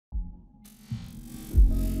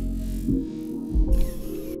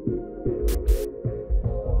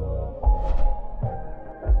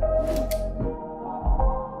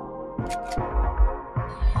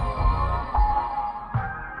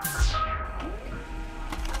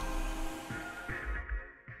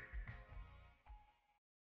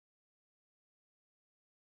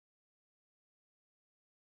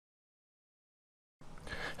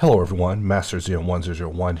Hello everyone,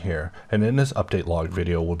 MasterZM1001 here, and in this update log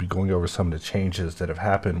video we'll be going over some of the changes that have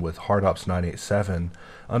happened with HardOps 987_1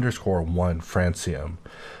 Francium.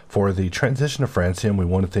 For the transition to Francium, we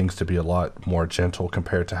wanted things to be a lot more gentle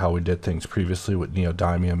compared to how we did things previously with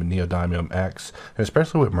Neodymium and Neodymium X, and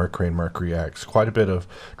especially with Mercury and Mercury X. Quite a bit of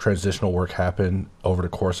transitional work happened over the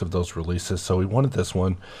course of those releases, so we wanted this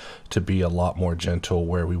one to be a lot more gentle,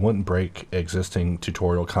 where we wouldn't break existing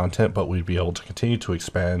tutorial content, but we'd be able to continue to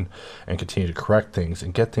expand and continue to correct things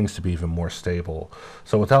and get things to be even more stable.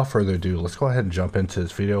 So without further ado, let's go ahead and jump into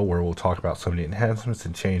this video where we'll talk about some of the enhancements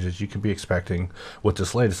and changes you can be expecting with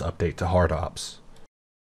this latest update to HardOps.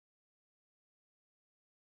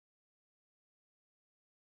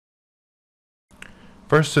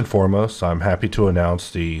 First and foremost, I'm happy to announce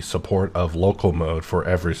the support of local mode for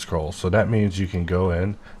EveryScroll. So that means you can go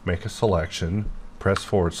in, make a selection, press /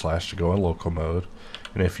 to go in local mode,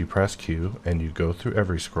 and if you press Q and you go through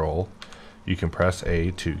EveryScroll, you can press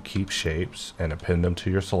A to keep shapes and append them to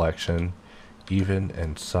your selection, even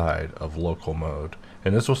inside of local mode.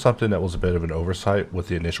 And this was something that was a bit of an oversight with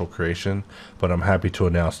the initial creation, but I'm happy to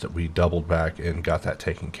announce that we doubled back and got that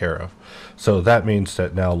taken care of. So that means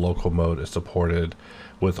that now local mode is supported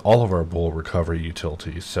with all of our bowl recovery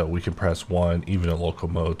utilities. So we can press 1 even in local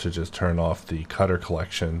mode to just turn off the cutter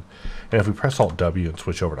collection. And if we press Alt W and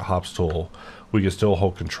switch over to Hops tool, we can still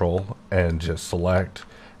hold Control and just select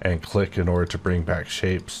and click in order to bring back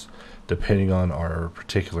shapes depending on our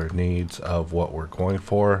particular needs of what we're going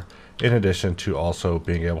for, in addition to also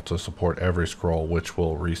being able to support EveryScroll, which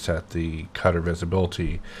will reset the cutter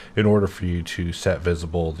visibility in order for you to set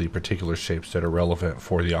visible the particular shapes that are relevant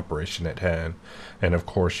for the operation at hand. And of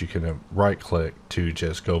course you can right click to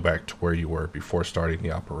just go back to where you were before starting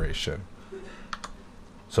the operation.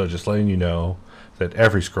 So just letting you know that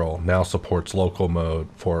EveryScroll now supports local mode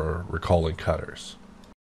for recalling cutters.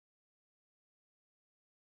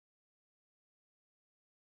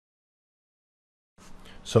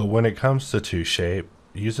 So when it comes to ToShape,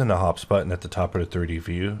 using the Hops button at the top of the 3D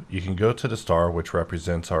view, you can go to the star, which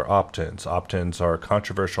represents our opt-ins. Opt-ins are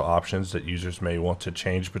controversial options that users may want to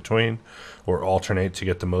change between or alternate to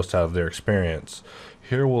get the most out of their experience.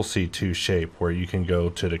 Here we'll see ToShape, where you can go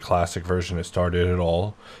to the classic version that started it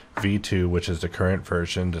all, V2, which is the current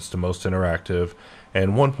version that's the most interactive,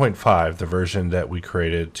 and 1.5, the version that we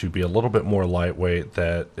created to be a little bit more lightweight,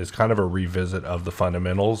 that is kind of a revisit of the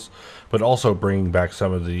fundamentals, but also bringing back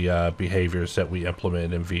some of the behaviors that we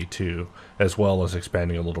implemented in V2, as well as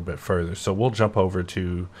expanding a little bit further. So we'll jump over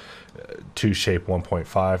to ToShape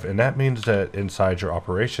 1.5, and that means that inside your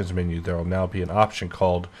operations menu there will now be an option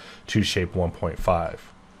called ToShape 1.5.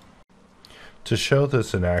 To show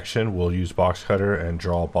this in action, we'll use Boxcutter and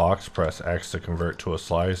draw a box, press X to convert to a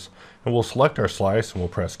slice, and we'll select our slice and we'll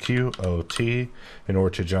press Q, O, T in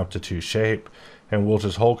order to jump to ToShape, and we'll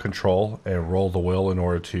just hold Control and roll the wheel in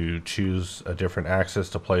order to choose a different axis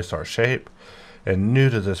to place our shape. And new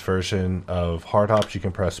to this version of HardOps, you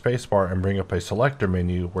can press Spacebar and bring up a selector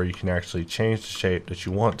menu where you can actually change the shape that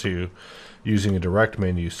you want to using a direct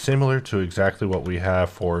menu, similar to exactly what we have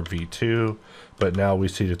for V2, but now we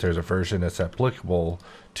see that there's a version that's applicable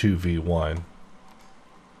to V1.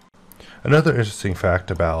 Another interesting fact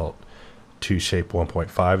about ToShape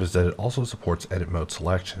 1.5 is that it also supports edit mode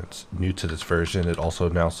selections. New to this version, it also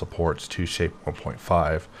now supports ToShape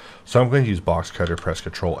 1.5. So I'm going to use Boxcutter, press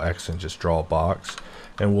Ctrl X and just draw a box,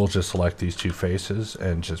 and we'll just select these two faces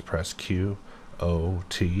and just press Q, O,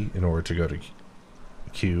 T in order to go to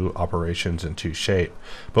Q operations and ToShape,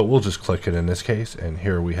 but we'll just click it in this case, and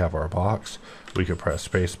here we have our box. We could press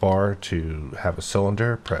Spacebar to have a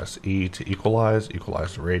cylinder, press E to equalize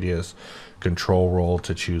the radius, Control roll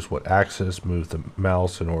to choose what axis, move the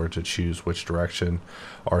mouse in order to choose which direction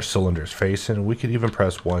our cylinder's facing. We could even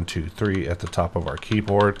press 1, 2, 3 at the top of our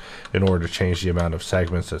keyboard in order to change the amount of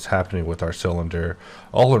segments that's happening with our cylinder,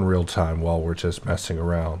 all in real time while we're just messing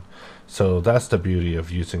around. So that's the beauty of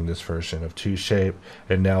using this version of ToShape,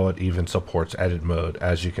 and now it even supports edit mode,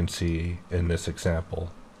 as you can see in this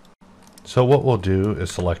example. So what we'll do is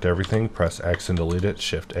select everything, press X and delete it,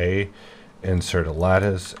 Shift A, insert a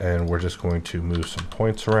lattice, and we're just going to move some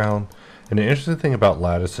points around. And the interesting thing about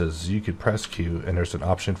lattice is you could press Q and there's an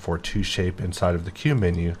option for ToShape inside of the Q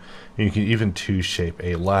menu, and you can even ToShape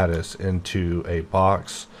a lattice into a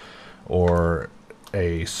box or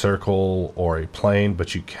a circle or a plane,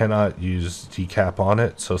 but you cannot use decap on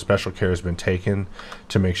it. So special care has been taken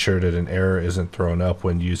to make sure that an error isn't thrown up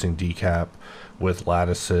when using decap with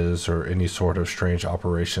lattices or any sort of strange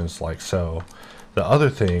operations like so. The other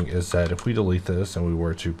thing is that if we delete this and we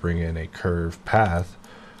were to bring in a curved path,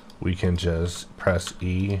 we can just press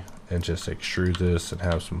E and just extrude this and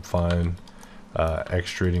have some fun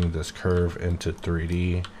extruding this curve into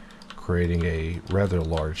 3D, creating a rather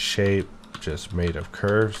large shape just made of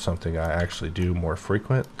curves, something I actually do more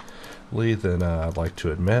frequently than I'd like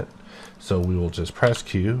to admit. So we will just press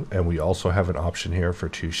Q, and we also have an option here for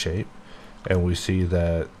ToShape, and we see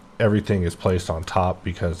that everything is placed on top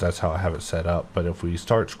because that's how I have it set up. But if we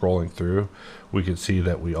start scrolling through, we can see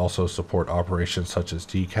that we also support operations such as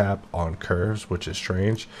decap on curves, which is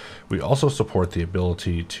strange. We also support the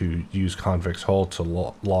ability to use convex hull to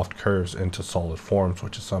loft curves into solid forms,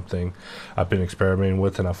 which is something I've been experimenting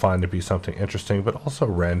with and I find to be something interesting, but also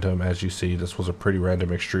random. As you see, this was a pretty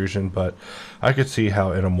random extrusion, but I could see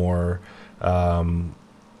how in a more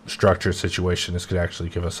structured situation this could actually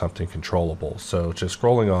give us something controllable. So just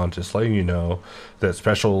scrolling on, just letting you know that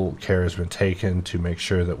special care has been taken to make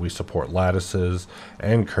sure that we support lattices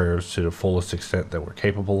and curves to the fullest extent that we're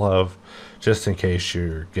capable of, just in case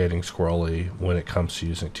you're getting squirrely when it comes to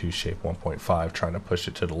using ToShape 1.5, trying to push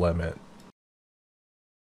it to the limit.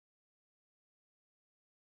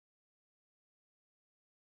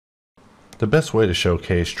 The best way to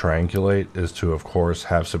showcase Triangulate is to, of course,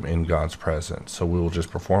 have some n-gons present. So we will just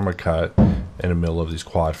perform a cut in the middle of these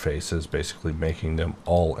quad faces, basically making them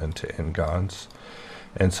all into n-gons.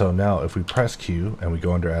 And so now if we press Q and we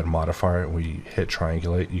go under Add Modifier and we hit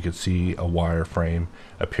Triangulate, you can see a wireframe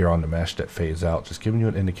appear on the mesh that fades out, just giving you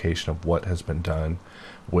an indication of what has been done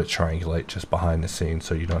with Triangulate just behind the scenes,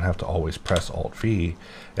 so you don't have to always press Alt V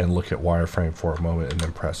and look at wireframe for a moment and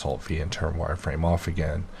then press Alt V and turn wireframe off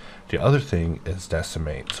again. The other thing is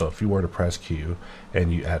Decimate. So if you were to press Q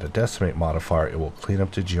and you add a Decimate modifier, it will clean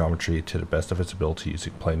up the geometry to the best of its ability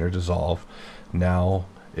using planar dissolve. Now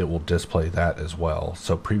it will display that as well.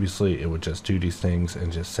 So previously it would just do these things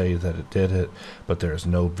and just say that it did it, but there's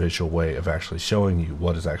no visual way of actually showing you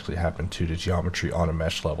what has actually happened to the geometry on a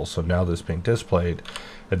mesh level. So now this being displayed,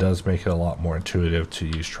 it does make it a lot more intuitive to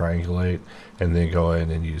use Triangulate and then go in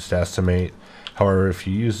and use Decimate. However, if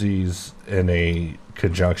you use these in a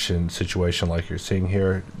conjunction situation like you're seeing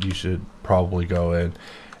here, you should probably go in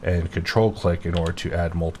and control click in order to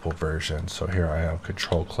add multiple versions. So here I am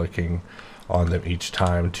control clicking on them each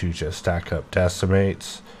time to just stack up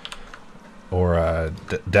decimates or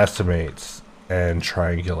decimates and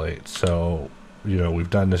Triangulate. So, you know, we've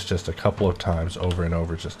done this just a couple of times over and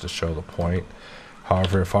over just to show the point.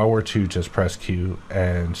 However, if I were to just press Q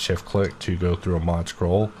and shift click to go through a mod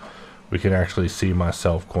scroll, we can actually see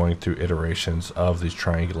myself going through iterations of these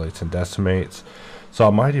Triangulates and Decimates. So I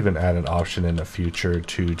might even add an option in the future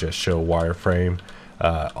to just show wireframe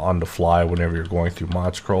on the fly whenever you're going through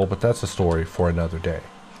mod scroll, but that's a story for another day.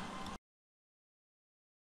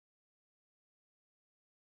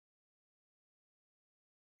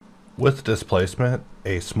 With displacement,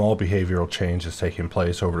 a small behavioral change is taking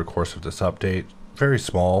place over the course of this update. Very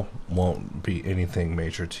small, won't be anything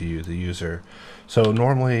major to you, the user. So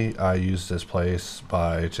normally I use displace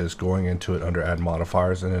by just going into it under add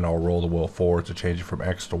modifiers, and then I'll roll the wheel forward to change it from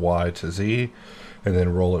X to Y to Z, and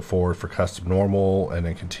then roll it forward for custom normal, and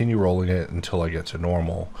then continue rolling it until I get to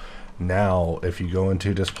normal. Now, if you go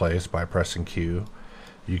into displace by pressing Q,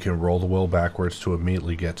 you can roll the wheel backwards to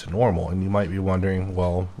immediately get to normal. And you might be wondering,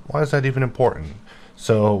 well, why is that even important?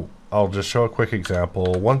 So I'll just show a quick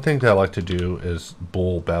example. One thing that I like to do is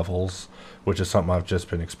bool bevels, which is something I've just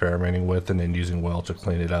been experimenting with and then using well to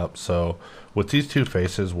clean it up. So with these two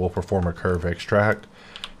faces, we'll perform a curve extract,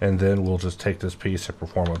 and then we'll just take this piece and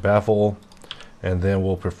perform a bevel, and then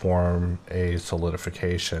we'll perform a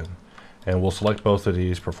solidification. And we'll select both of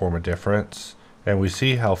these, perform a difference, and we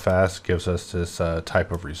see how fast gives us this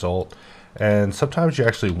type of result. And sometimes you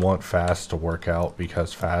actually want fast to work out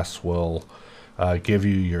because fast will give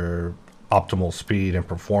you your optimal speed and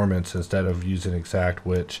performance instead of using exact,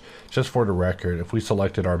 which, just for the record, if we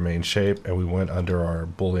selected our main shape and we went under our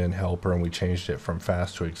boolean helper and we changed it from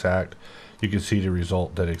fast to exact, you can see the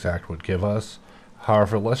result that exact would give us.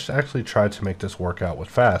 However, let's actually try to make this work out with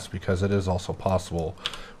fast, because it is also possible.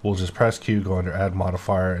 We'll just press Q, go under add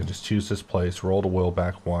modifier, and just choose this place, roll the wheel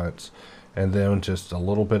back once, and then just a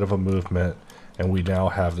little bit of a movement, and we now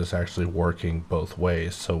have this actually working both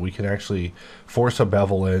ways. So we can actually force a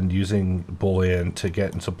bevel in using boolean to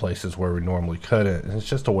get in some places where we normally couldn't, and it's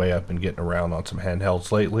just a way I've been getting around on some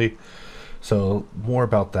handhelds lately. So more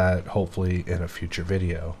about that hopefully in a future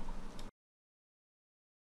video.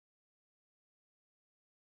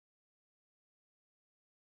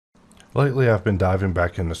 Lately I've been diving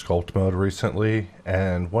back into sculpt mode recently,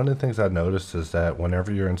 and one of the things I've noticed is that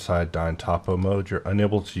whenever you're inside Dyn Topo mode, you're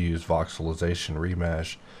unable to use voxelization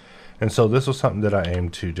remesh. And so this was something that I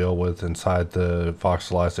aimed to deal with inside the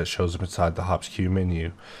Voxelize that shows up inside the Hops Q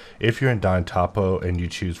menu. If you're in Dyn-Topo and you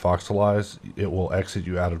choose Voxelize, it will exit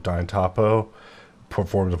you out of Dyn-Topo,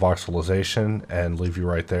 perform the voxelization, and leave you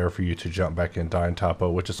right there for you to jump back in Dyn-Topo,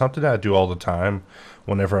 which is something that I do all the time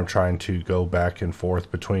whenever I'm trying to go back and forth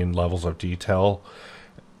between levels of detail.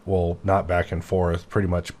 Well, not back and forth, pretty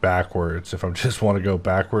much backwards. If I just want to go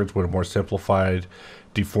backwards with a more simplified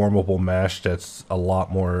deformable mesh that's a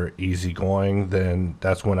lot more easygoing, then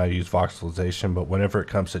that's when I use voxelization. But whenever it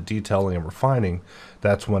comes to detailing and refining,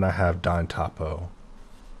 that's when I have Dyn-Topo.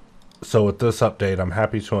 So with this update, I'm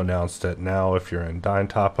happy to announce that now if you're in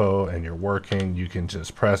Dyn-Topo and you're working, you can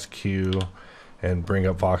just press Q and bring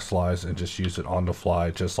up Voxelize and just use it on the fly,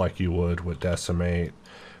 just like you would with Decimate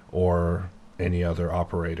or any other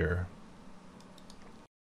operator.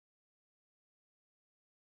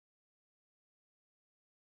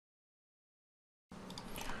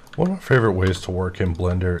 One of my favorite ways to work in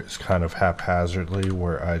Blender is kind of haphazardly,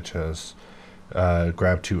 where I just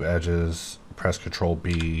grab two edges, press Control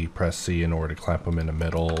B, press C in order to clamp them in the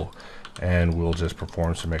middle, and we'll just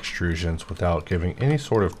perform some extrusions without giving any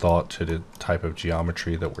sort of thought to the type of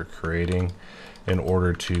geometry that we're creating in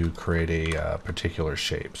order to create a particular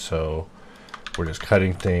shape. So we're just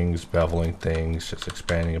cutting things, beveling things, just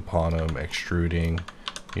expanding upon them, extruding,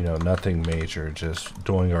 you know, nothing major, just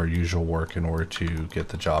doing our usual work in order to get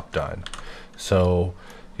the job done. So,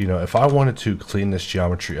 you know, if I wanted to clean this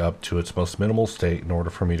geometry up to its most minimal state in order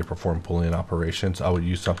for me to perform Boolean operations, I would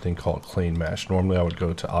use something called clean mesh. Normally I would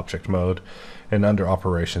go to object mode, and under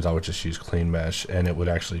operations I would just use clean mesh, and it would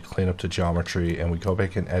actually clean up the geometry, and we go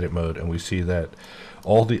back in edit mode and we see that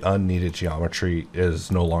all the unneeded geometry is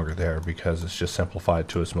no longer there because it's just simplified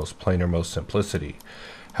to its most plain or most simplicity.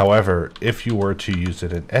 However, if you were to use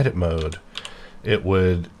it in edit mode, it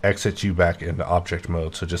would exit you back into object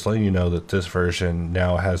mode. So just letting you know that this version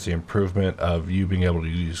now has the improvement of you being able to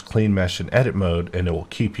use clean mesh in edit mode, and it will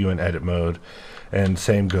keep you in edit mode. And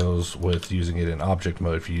same goes with using it in object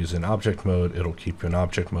mode. If you use it in object mode, it'll keep you in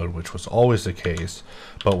object mode, which was always the case.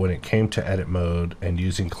 But when it came to edit mode and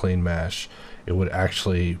using clean mesh, it would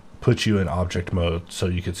actually put you in object mode so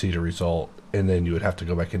you could see the result, and then you would have to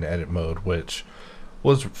go back into edit mode, which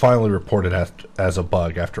was finally reported as a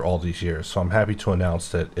bug after all these years. So I'm happy to announce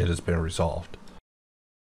that it has been resolved.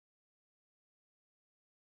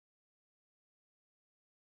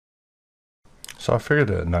 So I figured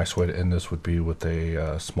a nice way to end this would be with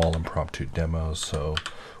a small impromptu demo. So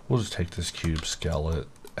we'll just take this cube, scale it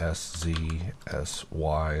SZ,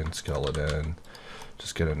 SY, and scale it in.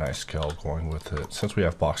 Just get a nice scale going with it. Since we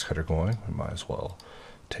have box cutter going, we might as well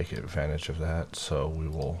take advantage of that. So we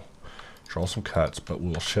will draw some cuts, but we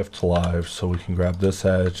will shift to live so we can grab this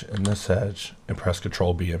edge and press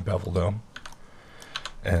Control B and bevel them.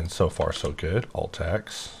 And so far so good. Alt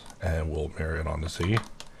X, and we'll mirror it on the Z.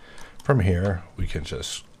 From here we can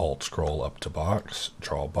just Alt scroll up to box,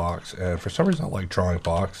 draw box, and for some reason I like drawing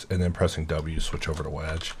box and then pressing W, switch over to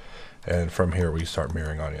wedge, and from here we start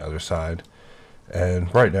mirroring on the other side.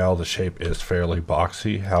 And right now the shape is fairly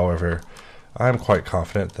boxy. However, I'm quite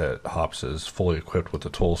confident that Hops is fully equipped with the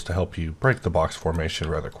tools to help you break the box formation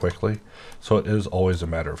rather quickly. So it is always a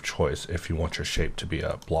matter of choice if you want your shape to be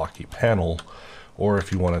a blocky panel, or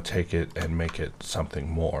if you want to take it and make it something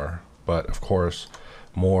more. But of course,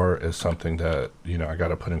 more is something that, you know, I got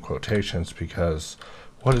to put in quotations, because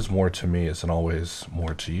what is more to me isn't always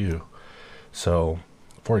more to you. So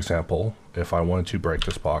for example, if I wanted to break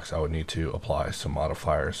this box, I would need to apply some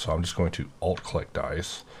modifiers. So I'm just going to alt-click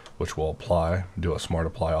dice, which will apply, do a smart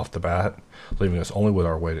apply off the bat, leaving us only with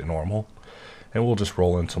our weighted normal. And we'll just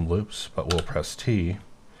roll in some loops, but we'll press T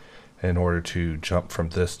in order to jump from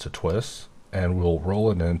this to twist, and we'll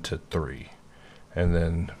roll it into 3. And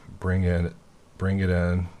then bring it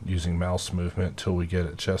in using mouse movement till we get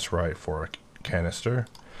it just right for a canister.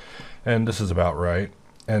 And this is about right.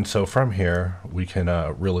 And so from here, we can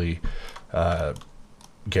really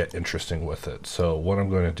get interesting with it. So what I'm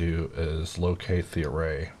going to do is locate the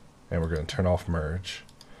array, and we're going to turn off merge.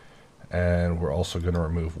 And we're also going to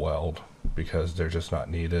remove weld because they're just not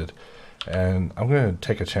needed. And I'm going to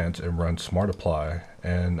take a chance and run smart apply.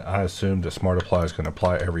 And I assume that smart apply is going to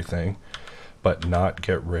apply everything, but not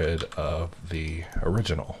get rid of the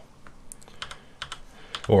original,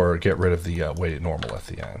 or get rid of the weighted normal at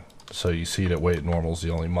the end. So you see that weighted normal is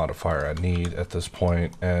the only modifier I need at this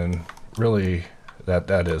point, and really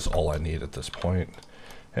that is all I need at this point.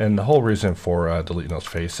 And the whole reason for deleting those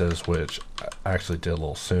faces, which I actually did a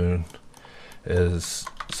little soon, is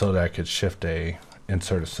so that I could Shift A,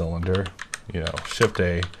 insert a cylinder. You know, Shift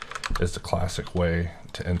A is the classic way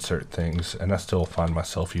to insert things, and I still find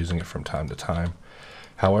myself using it from time to time.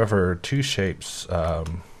 However, ToShape's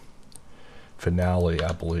finale,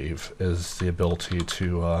 I believe, is the ability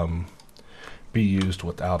to be used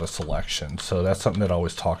without a selection. So that's something that I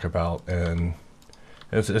always talk about, and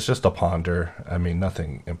it's just a ponder. I mean,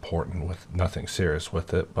 nothing important with nothing serious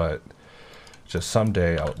with it, but just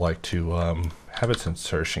someday I would like to have its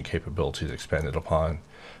insertion capabilities expanded upon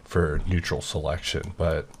for neutral selection,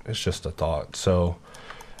 but it's just a thought. So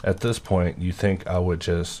at this point, you think I would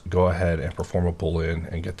just go ahead and perform a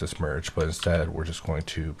boolean and get this merged, but instead we're just going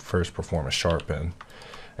to first perform a sharpen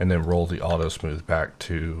and then roll the auto smooth back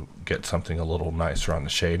to get something a little nicer on the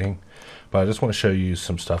shading. But I just want to show you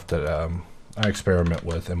some stuff that I experiment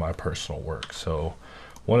with in my personal work. So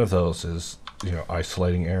one of those is, you know,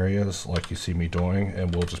 isolating areas like you see me doing,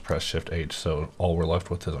 and we'll just press Shift H, so all we're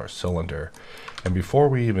left with is our cylinder. And before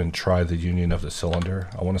we even try the union of the cylinder,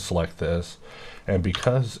 I want to select this, and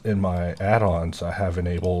because in my add-ons I have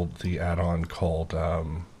enabled the add-on called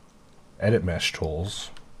Edit Mesh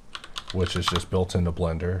Tools, which is just built into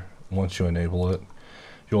Blender. Once you enable it,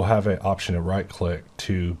 you'll have an option to right click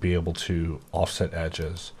to be able to offset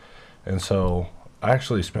edges. And so I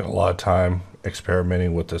actually spent a lot of time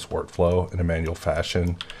experimenting with this workflow in a manual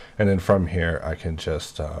fashion, and then from here I can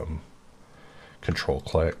just control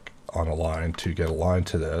click on a line to get a line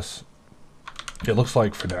to this. It looks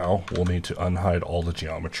like for now we'll need to unhide all the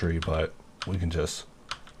geometry, but we can just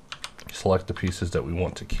select the pieces that we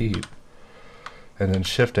want to keep and then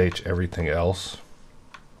Shift H everything else.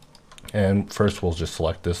 And first we'll just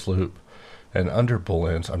select this loop, and under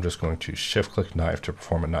booleans I'm just going to shift click knife to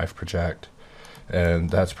perform a knife project, and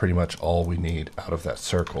that's pretty much all we need out of that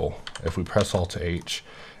circle. If we press Alt H,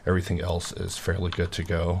 everything else is fairly good to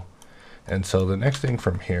go. And so the next thing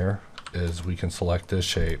from here is we can select this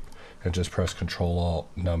shape and just press Control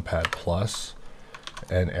Alt Numpad plus,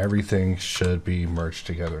 and everything should be merged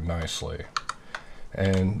together nicely.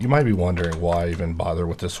 And you might be wondering why I even bother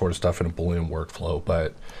with this sort of stuff in a Boolean workflow,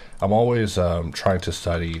 but I'm always trying to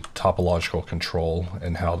study topological control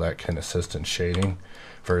and how that can assist in shading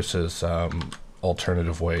versus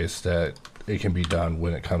alternative ways that it can be done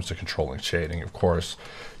when it comes to controlling shading. Of course,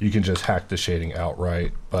 you can just hack the shading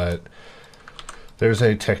outright, but there's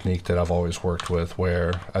a technique that I've always worked with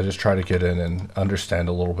where I just try to get in and understand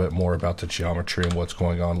a little bit more about the geometry and what's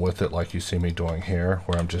going on with it, like you see me doing here,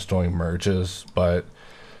 where I'm just doing merges. But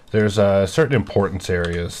there's certain importance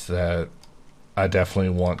areas that I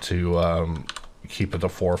definitely want to keep at the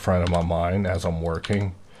forefront of my mind as I'm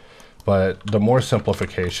working. But the more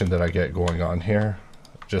simplification that I get going on here,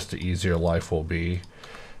 just the easier life will be.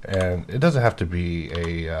 And it doesn't have to be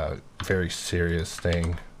a very serious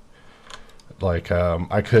thing. Like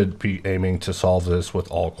I could be aiming to solve this with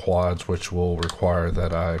all quads, which will require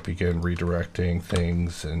that I begin redirecting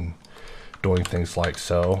things and doing things like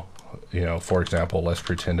so. You know, for example, let's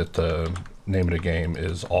pretend that the name of the game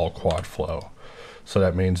is all quad flow. So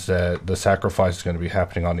that means that the sacrifice is going to be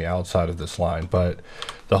happening on the outside of this line. But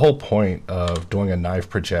the whole point of doing a knife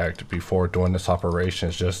project before doing this operation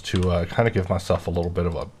is just to kind of give myself a little bit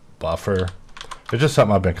of a buffer. It's just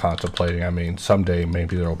something I've been contemplating. I mean, someday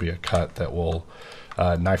maybe there will be a cut that will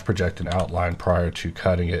knife project an outline prior to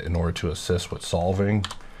cutting it in order to assist with solving.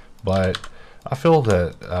 But I feel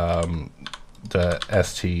that the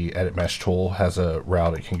ST Edit Mesh tool has a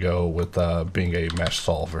route it can go with being a mesh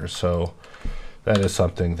solver. So that is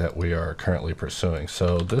something that we are currently pursuing.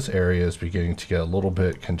 So this area is beginning to get a little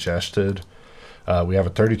bit congested. We have a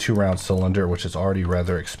 32 round cylinder, which is already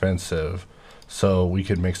rather expensive. So we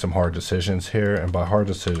could make some hard decisions here, and by hard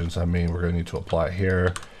decisions I mean we're going to need to apply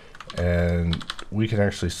here, and we can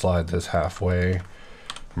actually slide this halfway,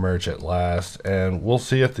 merge it last, and we'll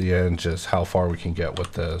see at the end just how far we can get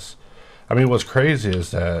with this. I mean, what's crazy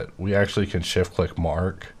is that we actually can shift click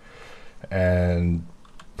mark and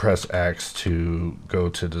press X to go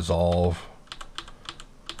to dissolve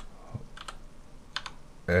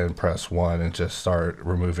and press 1 and just start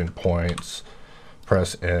removing points.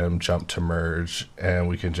 Press M, jump to merge, and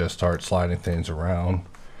we can just start sliding things around.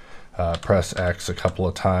 Press X a couple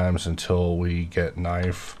of times until we get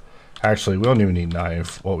knife. Actually, we don't even need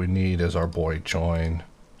knife. What we need is our boy join.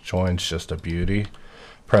 Join's just a beauty.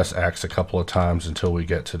 Press X a couple of times until we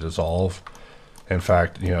get to dissolve. In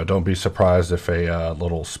fact, you know, don't be surprised if a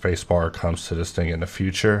little spacebar comes to this thing in the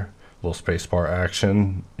future. Little spacebar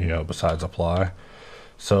action, you know, besides apply.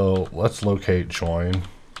 So let's locate join.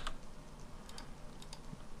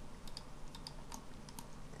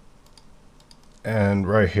 And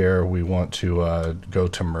right here we want to go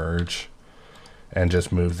to merge, and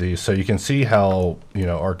just move these. So you can see how, you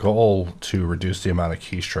know, our goal to reduce the amount of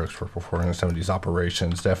keystrokes for performing some of these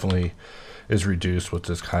operations definitely is reduced with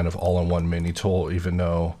this kind of all-in-one mini tool, even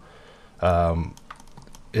though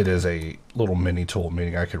it is a little mini tool,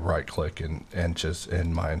 meaning I could right click and just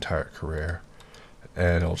end my entire career,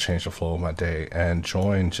 and it'll change the flow of my day. And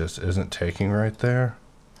join just isn't taking right there.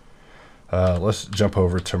 Let's jump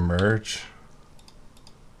over to merge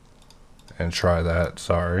and try that.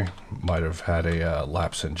 Sorry, might have had a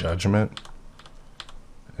lapse in judgment.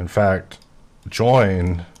 In fact,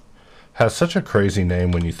 join has such a crazy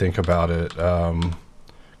name when you think about it,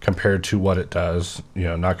 compared to what it does. You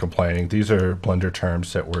know, not complaining. These are Blender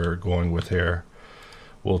terms that we're going with here.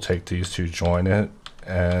 We'll take these to join it,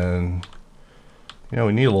 and you know,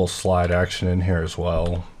 we need a little slide action in here as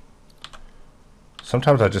well.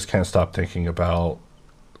 Sometimes I just can't stop thinking about,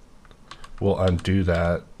 we'll undo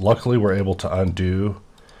that. Luckily, we're able to undo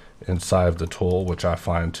inside of the tool, which I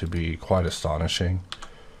find to be quite astonishing.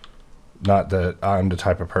 Not that I'm the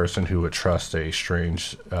type of person who would trust a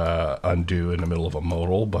strange undo in the middle of a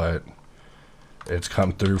modal, but it's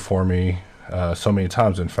come through for me so many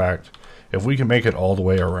times. In fact, if we can make it all the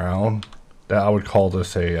way around, that I would call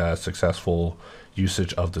this a successful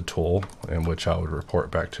usage of the tool, in which I would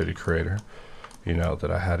report back to the creator, you know,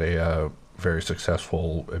 that I had a very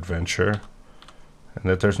successful adventure, and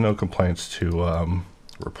that there's no complaints to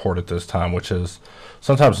report at this time, which is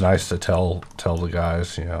sometimes nice to tell the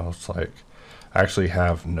guys. You know, it's like, I actually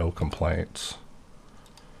have no complaints.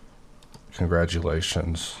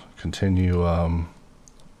 Congratulations. Continue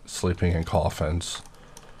sleeping in coffins.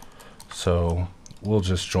 So we'll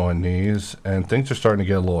just join these, and things are starting to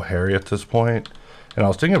get a little hairy at this point. And I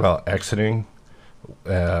was thinking about exiting,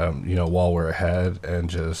 you know, while we're ahead, and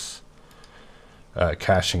just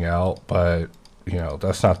cashing out, but you know,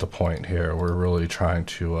 that's not the point here. We're really trying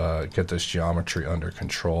to get this geometry under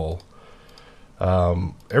control.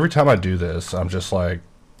 Every time I do this, I'm just like,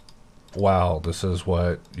 wow, this is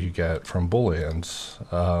what you get from booleans.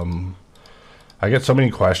 I get so many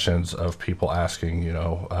questions of people asking, you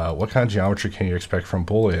know, what kind of geometry can you expect from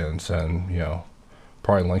booleans? And, you know,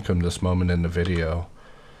 probably link them this moment in the video,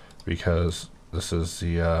 because this is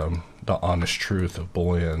the honest truth of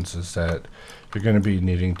booleans, is that you're going to be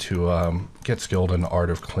needing to get skilled in the art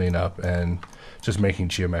of cleanup and just making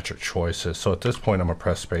geometric choices. So at this point, I'm going to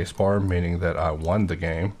press Spacebar, meaning that I won the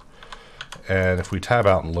game. And if we tab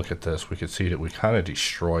out and look at this, we can see that we kind of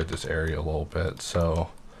destroyed this area a little bit. So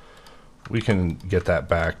we can get that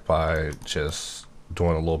back by just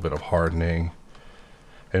doing a little bit of hardening.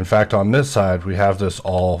 In fact, on this side, we have this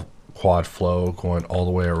all quad flow going all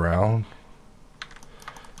the way around,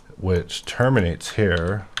 which terminates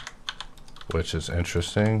here, which is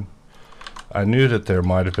interesting. I knew that there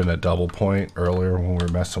might have been a double point earlier when we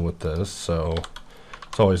were messing with this, so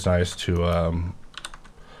it's always nice to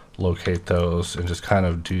locate those and just kind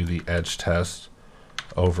of do the edge test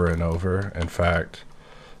over and over. In fact,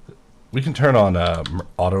 we can turn on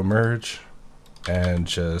auto merge and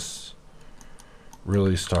just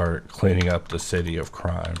really start cleaning up the city of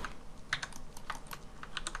crime.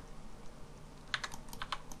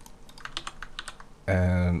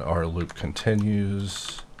 And our loop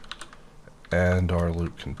continues, and our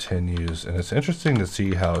loop continues. And it's interesting to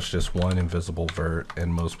see how it's just one invisible vert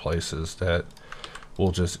in most places that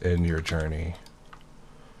will just end your journey.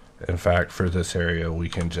 In fact, for this area, we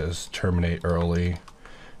can just terminate early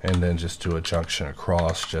and then just do a junction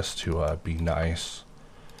across just to be nice.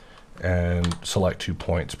 And select 2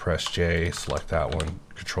 points, press J, select that one,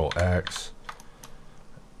 Control X,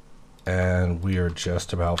 and we are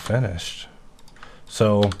just about finished.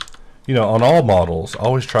 So, you know, on all models, I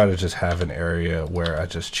always try to just have an area where I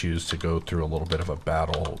just choose to go through a little bit of a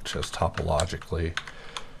battle, just topologically,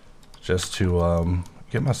 just to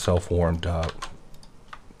get myself warmed up.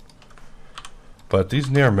 But these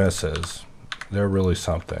near misses, they're really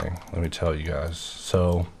something, let me tell you guys.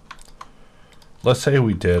 So let's say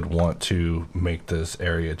we did want to make this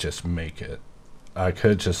area just make it. I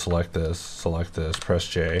could just select this, press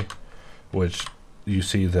J, which you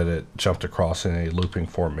see that it jumped across in a looping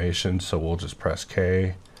formation, so we'll just press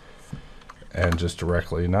K and just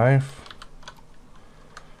directly knife.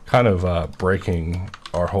 Kind of breaking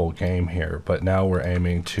our whole game here, but now we're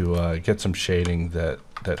aiming to get some shading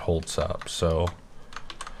that holds up. So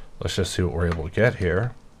let's just see what we're able to get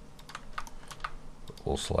here.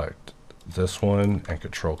 We'll select this one and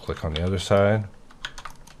control click on the other side,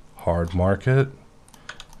 hard market,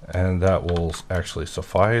 and that will actually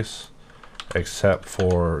suffice, except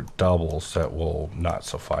for doubles that will not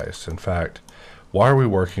suffice. In fact, why are we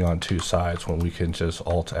working on two sides when we can just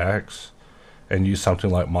Alt X and use something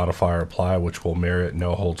like modifier apply, which will mirror it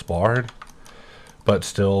no holds barred, but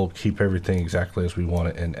still keep everything exactly as we want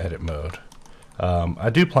it in edit mode. I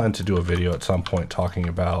do plan to do a video at some point talking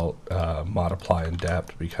about mod apply in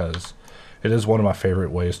depth, because it is one of my favorite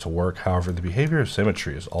ways to work. However, the behavior of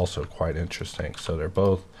symmetry is also quite interesting. So they're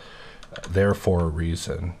both there for a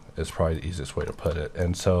reason, is probably the easiest way to put it.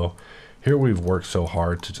 And so here we've worked so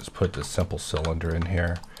hard to just put this simple cylinder in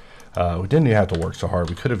here. We didn't even have to work so hard.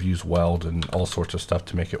 We could have used weld and all sorts of stuff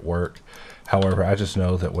to make it work. However, I just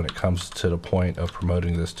know that when it comes to the point of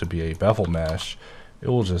promoting this to be a bevel mesh, it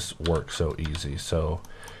will just work so easy. So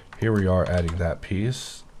here we are adding that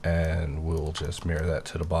piece, and we'll just mirror that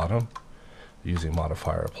to the bottom using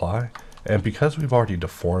modifier apply. And because we've already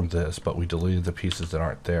deformed this, but we deleted the pieces that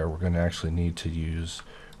aren't there, we're going to actually need to use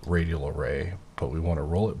radial array, but we want to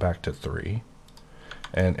roll it back to 3,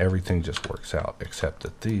 and everything just works out, except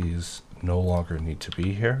that these no longer need to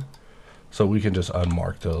be here. So we can just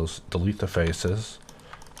unmark those, delete the faces,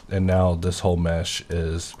 and now this whole mesh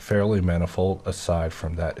is fairly manifold aside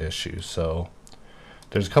from that issue. So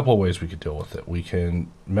there's a couple of ways we could deal with it. We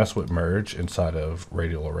can mess with merge inside of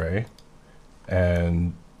radial array,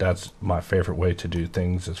 and that's my favorite way to do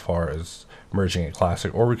things as far as merging a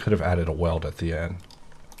classic, or we could have added a weld at the end.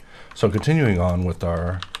 So continuing on with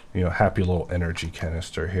our happy little energy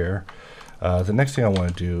canister here, the next thing I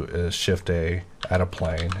want to do is shift A, add a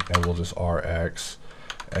plane, and we'll just RX,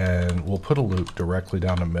 and we'll put a loop directly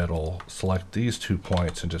down the middle, select these 2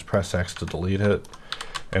 points, and just press X to delete it.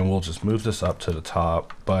 And we'll just move this up to the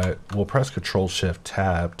top, but we'll press Control Shift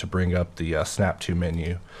Tab to bring up the Snap to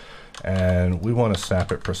menu. And we want to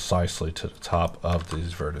snap it precisely to the top of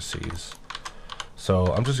these vertices. So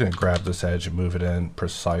I'm just going to grab this edge and move it in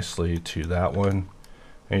precisely to that one.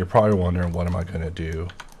 And you're probably wondering, what am I going to do?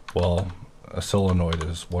 Well, a cylinoid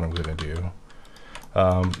is what I'm going to do.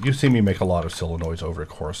 You've seen me make a lot of cylinoids over the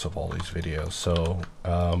course of all these videos. So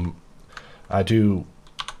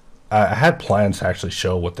I had plans to actually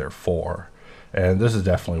show what they're for, and this is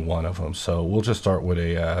definitely one of them. So we'll just start with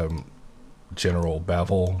a general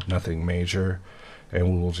bevel, nothing major,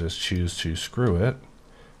 and we will just choose to screw it,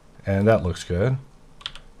 and that looks good.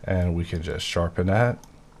 And we can just sharpen that.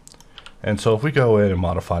 And so if we go in and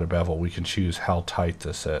modify the bevel, we can choose how tight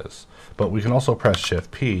this is. But we can also press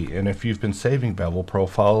Shift P, and if you've been saving bevel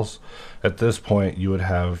profiles, at this point you would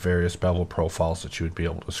have various bevel profiles that you would be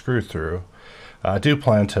able to screw through. I do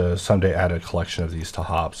plan to someday add a collection of these to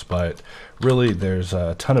Hops, but really there's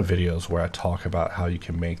a ton of videos where I talk about how you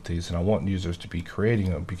can make these, and I want users to be creating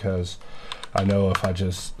them, because I know if I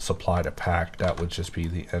just supplied a pack, that would just be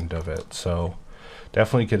the end of it. So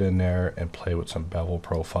definitely get in there and play with some bevel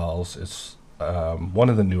profiles. It's one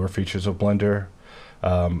of the newer features of Blender.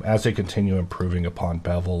 As they continue improving upon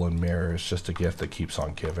bevel and mirror, it's just a gift that keeps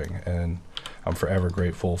on giving, and I'm forever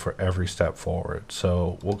grateful for every step forward.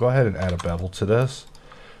 So we'll go ahead and add a bevel to this,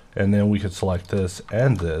 and then we could select this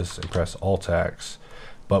and press Alt X,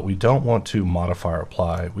 but we don't want to modifier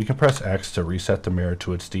apply. We can press X to reset the mirror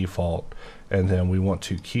to its default, and then we want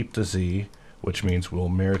to keep the Z, which means we'll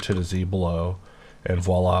mirror to the Z below, and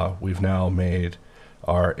voila, we've now made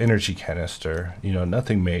our energy canister.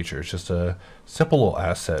 Nothing major, it's just a simple little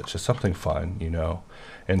asset, just something fun.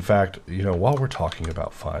 In fact, while we're talking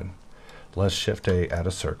about fun, let's Shift A, add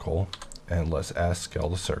a circle, and let's scale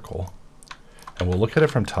the circle, and we'll look at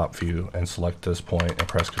it from top view and select this point and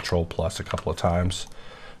press Control plus a couple of times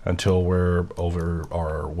until we're over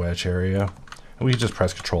our wedge area, and we can just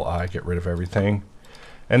press Control I, get rid of everything.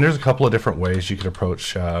 And there's a couple of different ways you can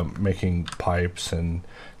approach making pipes and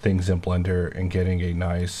things in Blender and getting a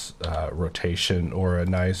nice rotation or a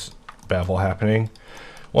nice bevel happening.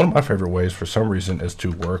 One of my favorite ways for some reason is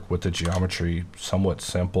to work with the geometry somewhat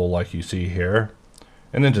simple like you see here,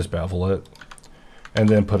 and then just bevel it, and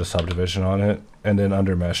then put a subdivision on it, and then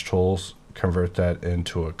under Mesh Tools, convert that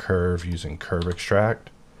into a curve using Curve Extract,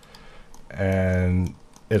 and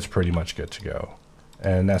it's pretty much good to go.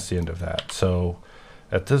 And that's the end of that. So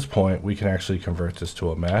at this point, we can actually convert this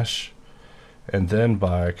to a mesh, and then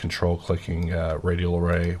by control clicking radial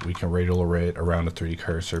array, we can radial array it around the 3D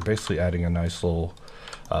cursor, basically adding a nice little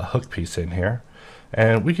hook piece in here.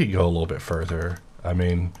 And we could go a little bit further. I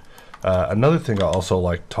mean, another thing I also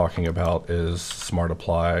like talking about is Smart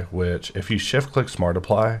Apply, which if you shift click Smart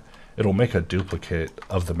Apply, it'll make a duplicate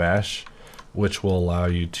of the mesh, which will allow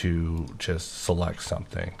you to just select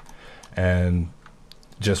something and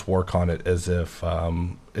just work on it as if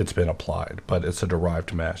it's been applied, but it's a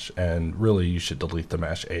derived mesh, and really you should delete the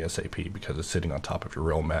mesh ASAP because it's sitting on top of your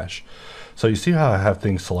real mesh. So you see how I have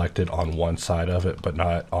things selected on one side of it but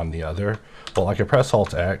not on the other? Well, I can press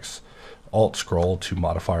Alt X, Alt Scroll to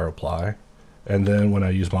modifier apply, and then when I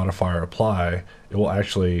use modifier apply, it will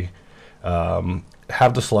actually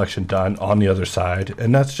have the selection done on the other side.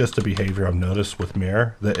 And that's just a behavior I've noticed with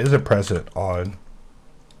mirror that isn't present on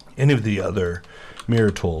any of the other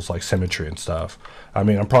mirror tools like symmetry and stuff. I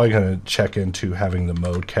mean, I'm probably going to check into having the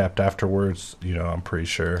mode kept afterwards. You know, I'm pretty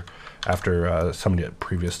sure after some of the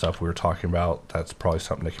previous stuff we were talking about, that's probably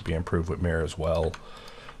something that could be improved with mirror as well.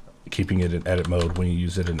 Keeping it in edit mode when you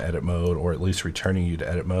use it in edit mode, or at least returning you to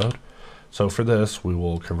edit mode. So for this, we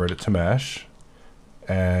will convert it to mesh,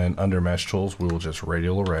 and under mesh tools, we will just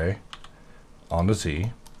radial array on the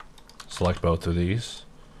Z, select both of these,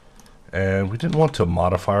 and we didn't want to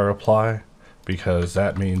modifier apply because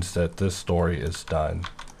that means that this story is done.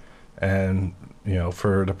 And you know,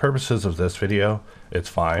 for the purposes of this video, it's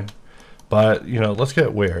fine. But you know, let's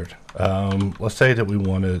get weird. Let's say that we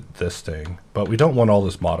wanted this thing, but we don't want all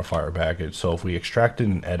this modifier baggage. So if we extract it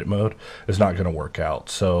in edit mode, it's not going to work out.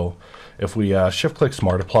 So if we shift click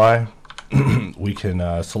smart apply, we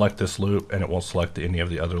can select this loop and it won't select any of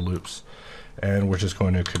the other loops. And we're just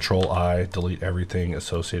going to control I, delete everything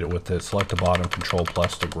associated with it, select the bottom, control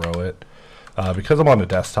plus to grow it. Because I'm on the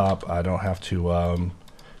desktop, I don't have to,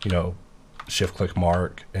 you know, shift click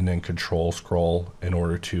mark and then control scroll in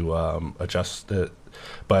order to adjust it.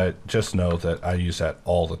 But just know that I use that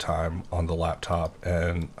all the time on the laptop,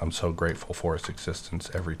 and I'm so grateful for its existence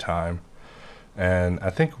every time. And I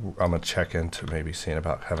think I'm going to check into maybe seeing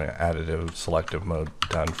about having an additive selective mode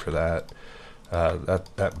done for that.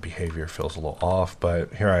 That behavior feels a little off,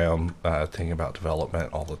 but here I am thinking about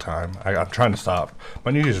development all the time. I'm trying to stop.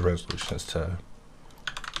 My New Year's resolution is to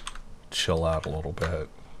chill out a little bit.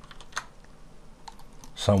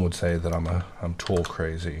 Some would say that I'm tool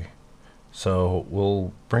crazy. So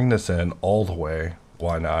we'll bring this in all the way.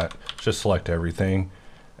 Why not? Just select everything,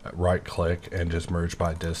 right click, and just merge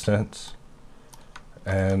by distance.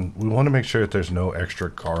 And we want to make sure that there's no extra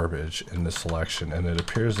garbage in the selection, and it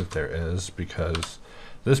appears that there is because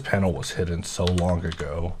this panel was hidden so long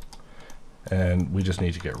ago and we just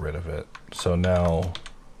need to get rid of it. So now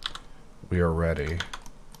we are ready.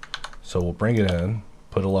 So we'll bring it in,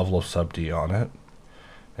 put a level of sub D on it,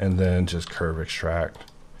 and then just curve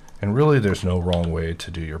extract. And really there's no wrong way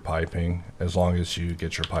to do your piping as long as you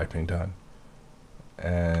get your piping done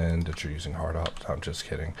and that you're using HardOps. I'm just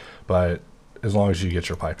kidding. But as long as you get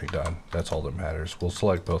your piping done, that's all that matters. We'll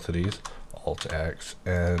select both of these, Alt X,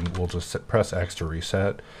 and we'll just press X to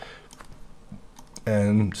reset.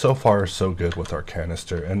 And so far so good with our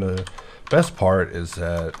canister. And the best part is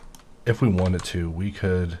that if we wanted to, we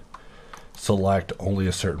could select only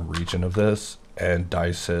a certain region of this and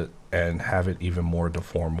dice it and have it even more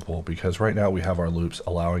deformable, because right now we have our loops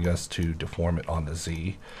allowing us to deform it on the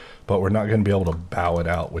Z, but we're not going to be able to bow it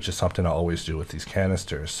out, which is something I always do with these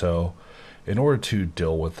canisters. So in order to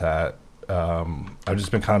deal with that, I've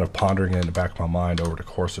just been kind of pondering it in the back of my mind over the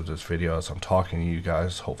course of this video as I'm talking to you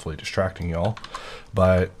guys, hopefully distracting y'all.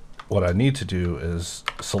 But what I need to do is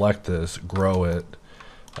select this, grow it,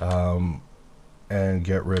 and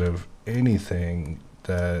get rid of anything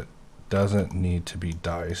that doesn't need to be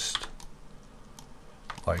diced,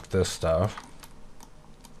 like this stuff.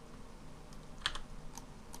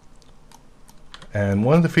 And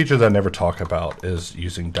one of the features I never talk about is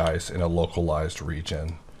using dice in a localized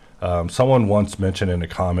region. Someone once mentioned in the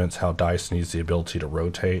comments how dice needs the ability to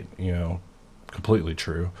rotate. You know, completely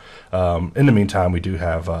true. In the meantime, we do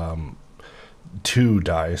have 2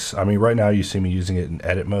 dice. I mean, right now you see me using it in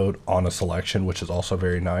edit mode on a selection, which is also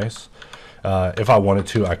very nice. If I wanted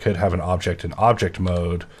to, I could have an object in object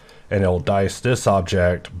mode, and it'll dice this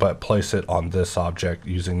object, but place it on this object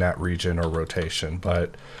using that region or rotation.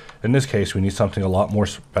 But in this case, we need something a lot more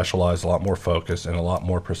specialized, a lot more focused, and a lot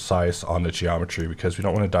more precise on the geometry, because we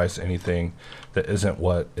don't want to dice anything that isn't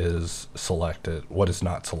what is selected, what is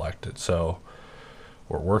not selected. So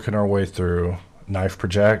we're working our way through. Knife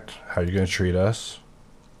project, how you're going to treat us.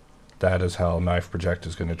 That is how knife project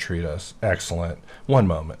is going to treat us. Excellent. One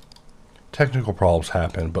moment. Technical problems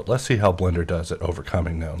happen, but let's see how Blender does at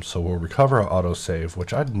overcoming them. So we'll recover our autosave,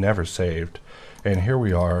 which I'd never saved, and here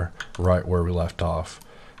we are right where we left off.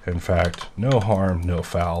 In fact, no harm, no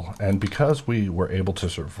foul. And because we were able to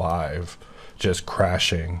survive just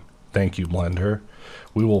crashing, thank you Blender,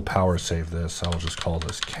 we will power save this. I'll just call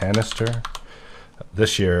this canister.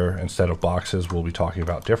 This year, instead of boxes, we'll be talking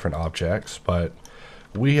about different objects, but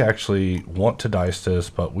we actually want to dice this,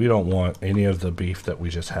 but we don't want any of the beef that we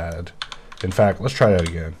just had. In fact, let's try that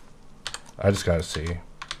again. I just gotta see.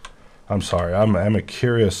 I'm sorry, I'm a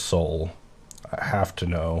curious soul. I have to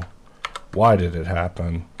know. Why did it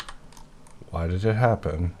happen? Why did it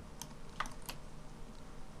happen?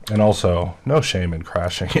 And also, no shame in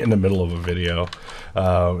crashing in the middle of a video.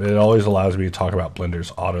 It always allows me to talk about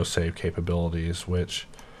Blender's autosave capabilities, which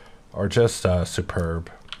are just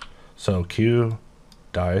superb. So Q,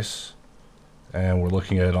 dice, and we're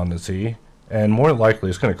looking at it on the Z, and more likely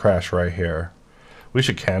it's going to crash right here. We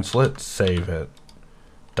should cancel it, save it,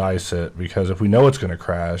 dice it, because if we know it's going to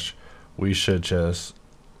crash, we should just...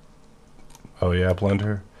 Oh yeah,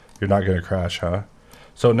 Blender? You're not going to crash, huh?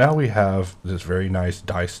 So now we have this very nice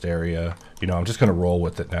diced area. You know, I'm just going to roll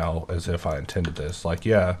with it now as if I intended this. Like,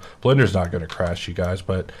 yeah, Blender's not going to crash, you guys,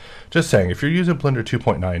 but just saying, if you're using Blender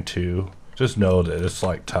 2.92, just know that it's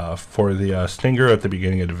like tough. For the stinger at the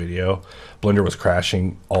beginning of the video, Blender was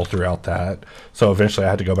crashing all throughout that. So eventually I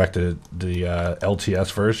had to go back to the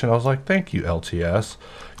LTS version. I was like, thank you, LTS.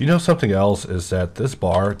 You know, something else is that this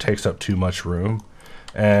bar takes up too much room,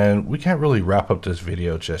 and we can't really wrap up this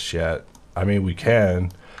video just yet. I mean, we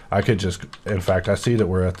can. I could just, in fact, I see that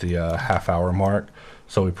we're at the half-hour mark,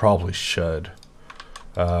 so we probably should.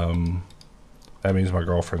 That means my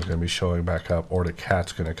girlfriend's going to be showing back up, or the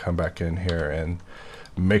cat's going to come back in here and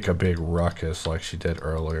make a big ruckus like she did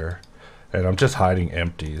earlier. And I'm just hiding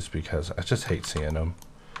empties because I just hate seeing them.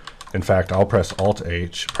 In fact, I'll press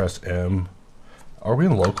Alt-H, press M. Are we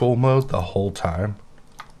in local mode the whole time?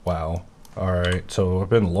 Wow. Alright, so I've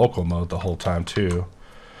been in local mode the whole time too.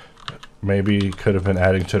 Maybe could have been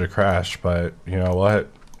adding to the crash, but you know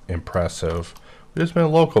what? Impressive. We've just been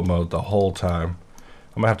in local mode the whole time.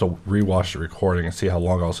 I'm gonna have to rewatch the recording and see how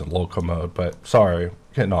long I was in local mode, but sorry,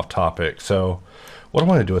 getting off topic. So what I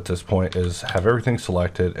want to do at this point is have everything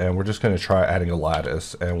selected, and we're just going to try adding a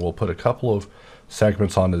lattice, and we'll put a couple of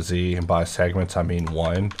segments on the Z, and by segments I mean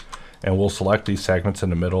one, and we'll select these segments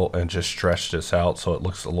in the middle and just stretch this out so it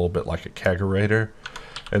looks a little bit like a kegerator.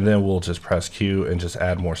 And then we'll just press Q and just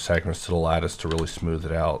add more segments to the lattice to really smooth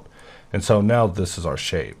it out. And so now this is our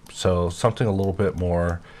shape. So something a little bit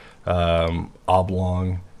more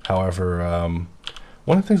oblong. However,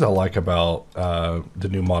 one of the things I like about the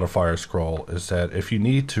new modifier scroll is that if you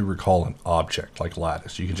need to recall an object like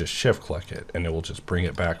lattice, you can just shift click it and it will just bring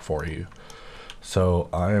it back for you. So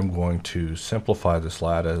I am going to simplify this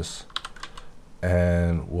lattice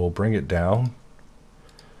and we'll bring it down.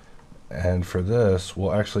 And for this,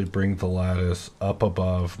 we'll actually bring the lattice up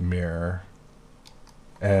above mirror.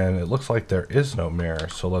 And it looks like there is no mirror.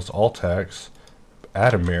 So let's Alt-X,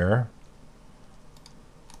 add a mirror.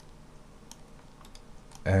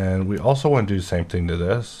 And we also want to do the same thing to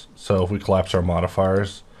this. So if we collapse our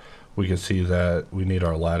modifiers, we can see that we need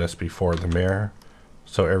our lattice before the mirror.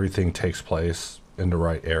 So everything takes place in the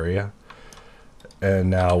right area. And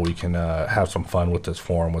now we can have some fun with this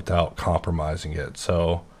form without compromising it.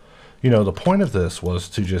 So, you know, the point of this was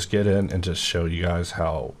to just get in and just show you guys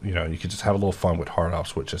how, you know, you could just have a little fun with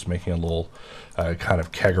HardOps with just making a little kind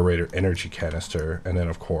of kegerator energy canister. And then,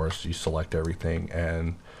 of course, you select everything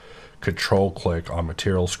and control click on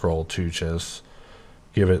material scroll to just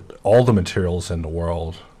give it all the materials in the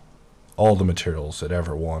world, all the materials it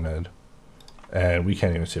ever wanted. And we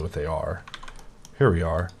can't even see what they are. Here we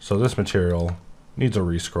are. So this material needs a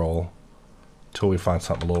rescroll till we find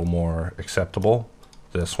something a little more acceptable.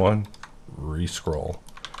 This one, rescroll.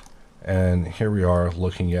 And here we are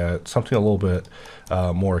looking at something a little bit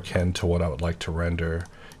more akin to what I would like to render.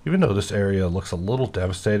 Even though this area looks a little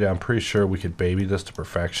devastated, I'm pretty sure we could baby this to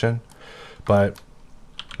perfection. But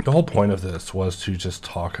the whole point of this was to just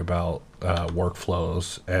talk about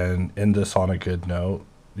workflows and end this on a good note.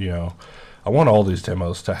 You know, I want all these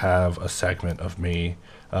demos to have a segment of me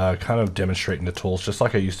kind of demonstrating the tools just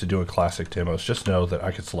like I used to do in classic demos. Just know that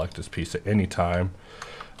I could select this piece at any time.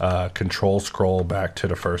 Control scroll back to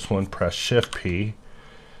the first one, press Shift P,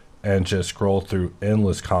 and just scroll through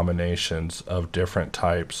endless combinations of different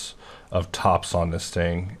types of tops on this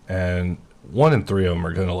thing. And 1 and 3 of them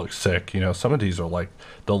are going to look sick. You know, some of these are like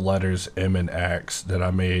the letters M and X that I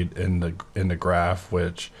made in the graph,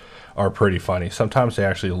 which are pretty funny. Sometimes they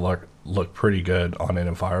actually look pretty good on an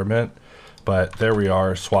environment. But there we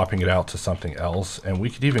are, swapping it out to something else. And we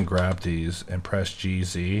could even grab these and press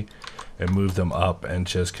GZ and move them up and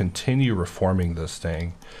just continue reforming this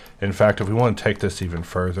thing. In fact, if we want to take this even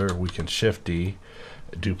further, we can Shift D,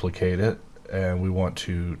 duplicate it, and we want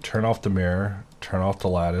to turn off the mirror, turn off the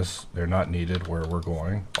lattice. They're not needed where we're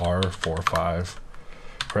going. R45,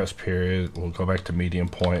 press period. We'll go back to medium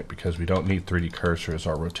point because we don't need 3D cursor as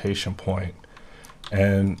our rotation point.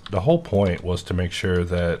 And the whole point was to make sure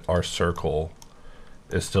that our circle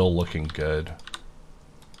is still looking good.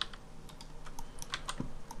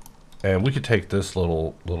 And we could take this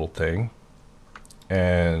little thing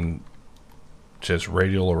and just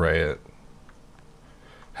radial array it.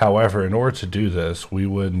 However, in order to do this, we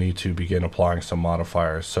would need to begin applying some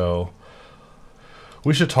modifiers. So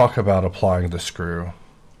we should talk about applying the screw.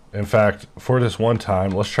 In fact, for this one time,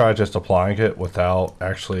 let's try just applying it without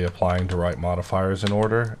actually applying the right modifiers in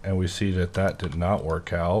order. And we see that that did not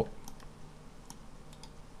work out.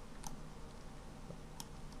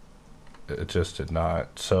 It just did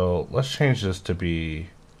not. So let's change this to be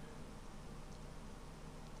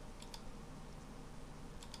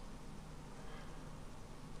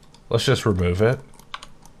let's just remove it.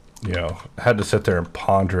 You know, had to sit there and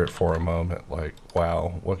ponder it for a moment, like,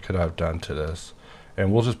 wow, what could I have done to this?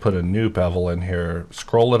 And we'll just put a new bevel in here,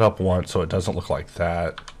 scroll it up once so it doesn't look like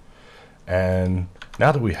that. And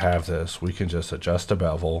now that we have this, we can just adjust the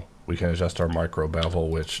bevel. We can adjust our micro bevel,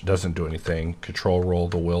 which doesn't do anything. Control roll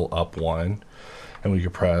the wheel up one, and we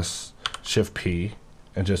can press Shift P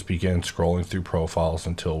and just begin scrolling through profiles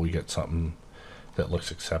until we get something that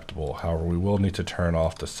looks acceptable. However, we will need to turn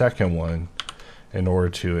off the second one in order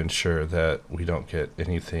to ensure that we don't get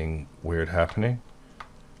anything weird happening.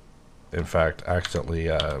 In fact, I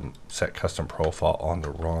accidentally set custom profile on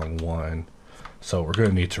the wrong one. So we're going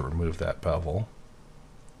to need to remove that bevel.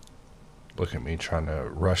 Look at me trying to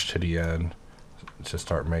rush to the end to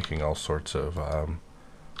start making all sorts of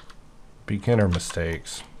beginner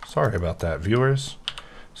mistakes. Sorry about that, viewers.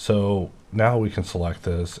 So now we can select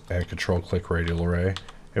this and control click radial array,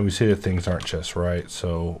 and we see that things aren't just right.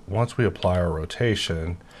 So once we apply our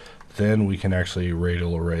rotation, then we can actually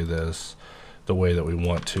radial array this the way that we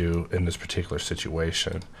want to in this particular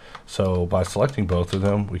situation. So by selecting both of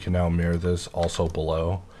them, we can now mirror this also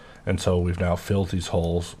below. And so we've now filled these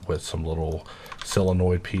holes with some little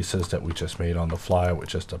cylinoid pieces that we just made on the fly with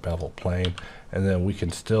just a bevel plane. And then we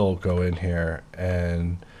can still go in here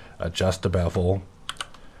and adjust the bevel,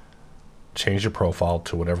 change the profile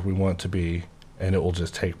to whatever we want it to be, and it will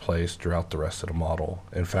just take place throughout the rest of the model.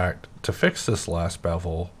 In fact, to fix this last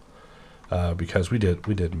bevel, because we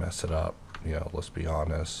did mess it up, you know, let's be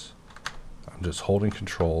honest. I'm just holding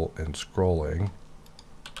control and scrolling.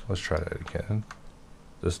 Let's try that again.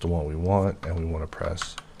 This is the one we want, and we want to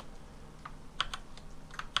press,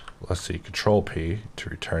 let's see, Control P to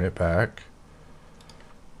return it back.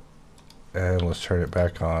 And let's turn it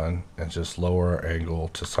back on and just lower our angle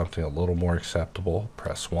to something a little more acceptable.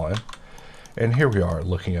 Press 1. And here we are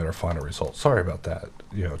looking at our final results. Sorry about that.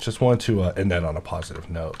 You know, just wanted to end that on a positive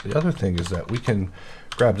note. The other thing is that we can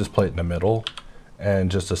grab this plate in the middle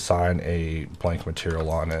and just assign a blank material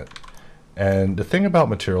on it. And the thing about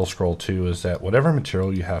material scroll too is that whatever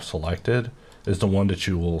material you have selected is the one that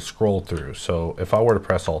you will scroll through. So if I were to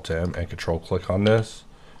press Alt M and control click on this,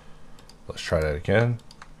 let's try that again.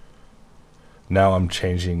 Now I'm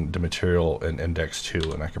changing the material in index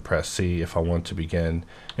 2, and I can press C if I want to begin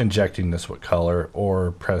injecting this with color,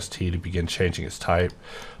 or press T to begin changing its type.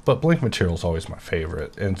 But blank material is always my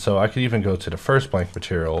favorite, and so I could even go to the first blank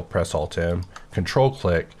material, press Alt M, control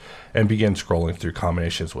click, and begin scrolling through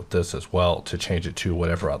combinations with this as well to change it to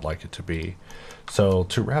whatever I'd like it to be. So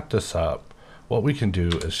to wrap this up, what we can do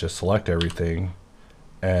is just select everything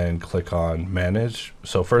and click on manage.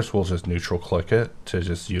 So first we'll just neutral click it to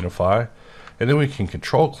just unify. And then we can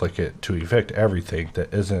control click it to evict everything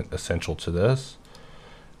that isn't essential to this.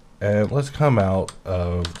 And let's come out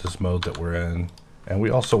of this mode that we're in. And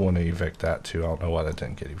we also want to evict that too. I don't know why that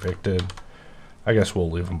didn't get evicted. I guess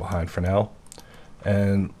we'll leave them behind for now.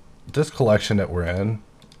 And this collection that we're in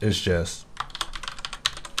is just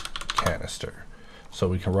canister. So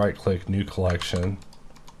we can right click new collection.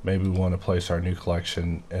 Maybe we want to place our new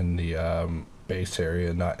collection in the base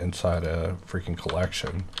area, not inside a freaking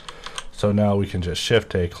collection. So now we can just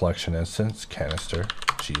shift a collection instance, canister,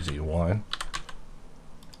 GZ1,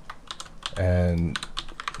 and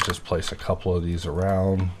just place a couple of these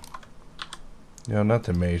around. You know,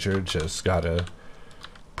 nothing major, just gotta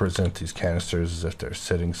present these canisters as if they're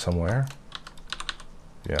sitting somewhere.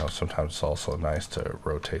 You know, sometimes it's also nice to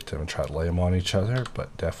rotate them and try to lay them on each other,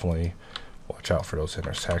 but definitely watch out for those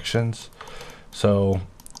intersections. So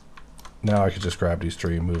now I could just grab these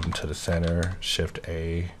three, move them to the center, Shift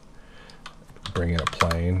A, bring in a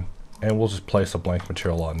plane, and we'll just place a blank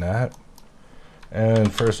material on that.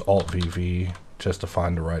 And first Alt VV just to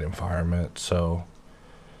find the right environment, so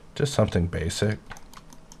just something basic,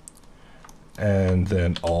 and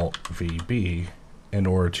then Alt VB in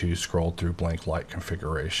order to scroll through blank light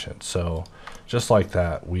configuration. So just like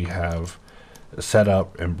that, we have set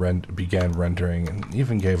up and began rendering, and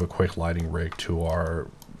even gave a quick lighting rig to our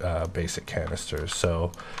basic canisters.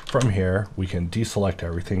 So from here we can deselect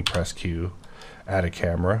everything, press Q, add a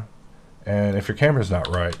camera, and if your camera is not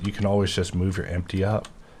right, you can always just move your empty up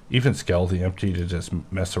even scale the empty to just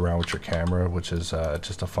mess around with your camera, which is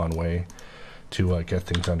just a fun way to get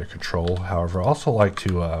things under control. However, I also like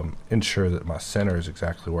to ensure that my center is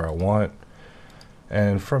exactly where I want.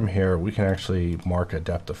 And from here, we can actually mark a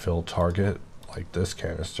depth of field target, like this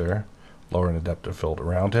canister, lowering the depth of field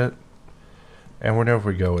around it. And whenever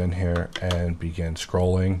we go in here and begin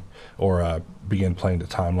scrolling or begin playing the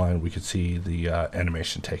timeline, we can see the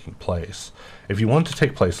animation taking place. If you want it to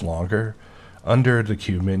take place longer, under the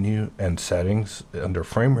Q menu and settings, under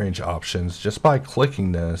frame range options, just by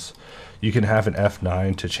clicking this, you can have an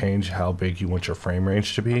F9 to change how big you want your frame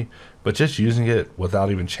range to be, but just using it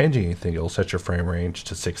without even changing anything, it'll set your frame range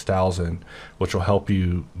to 6,000, which will help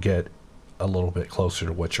you get a little bit closer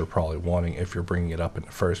to what you're probably wanting if you're bringing it up in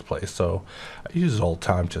the first place. So I use it all the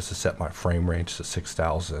time just to set my frame range to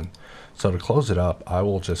 6,000. So to close it up, I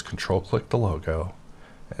will just control click the logo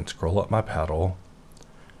and scroll up my paddle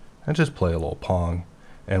and just play a little Pong.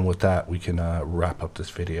 And with that, we can wrap up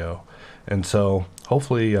this video. And so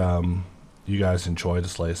hopefully you guys enjoyed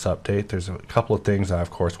this latest update. There's a couple of things I of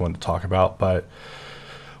course wanted to talk about, but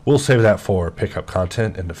we'll save that for pickup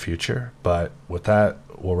content in the future. But with that,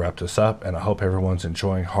 we'll wrap this up, and I hope everyone's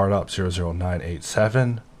enjoying HardOps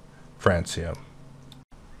 00987 Francium.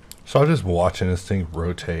 So I've just been watching this thing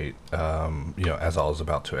rotate, as I was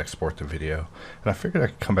about to export the video, and I figured I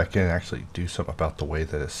could come back in and actually do something about the way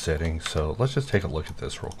that it's sitting. So let's just take a look at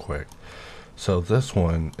this real quick. So this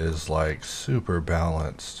one is like super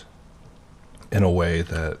balanced in a way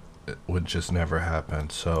that it would just never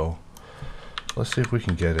happen. So let's see if we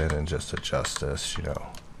can get in and just adjust this.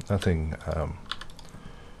 Nothing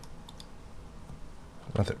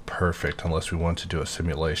perfect unless we want to do a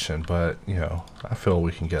simulation, but I feel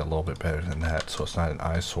we can get a little bit better than that, so it's not an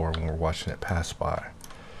eyesore when we're watching it pass by.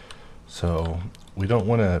 So we don't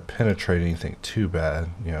want to penetrate anything too bad.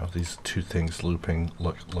 These two things looping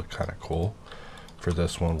look kind of cool. For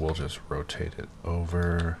this one, we'll just rotate it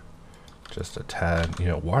over just a tad.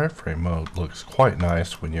 Wireframe mode looks quite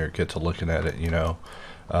nice when you get to looking at it,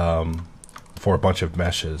 for a bunch of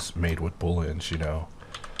meshes made with booleans,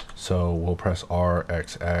 So we'll press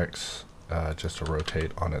RXX just to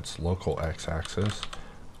rotate on its local x-axis,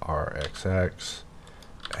 RXX,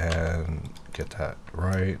 and get that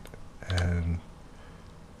right. And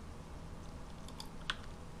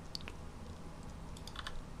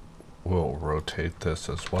we'll rotate this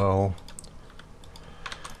as well.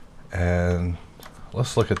 And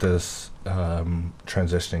let's look at this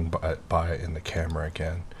transitioning by in the camera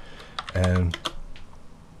again. And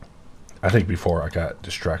I think before I got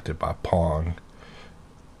distracted by Pong,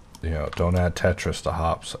 don't add Tetris to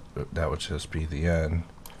hops. That would just be the end.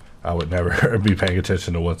 I would never be paying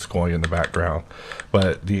attention to what's going in the background.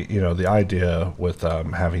 But the idea with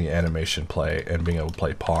having the animation play and being able to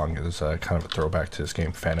play Pong is kind of a throwback to this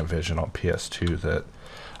game Phantom Vision on PS2 that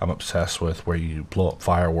I'm obsessed with, where you blow up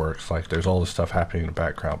fireworks. Like, there's all this stuff happening in the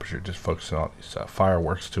background, but you're just focusing on these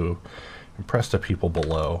fireworks to impress the people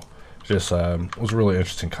below. Just was a really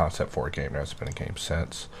interesting concept for a game. There hasn't been a game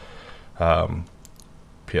since.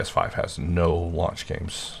 PS5 has no launch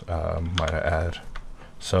games, might I add.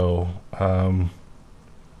 So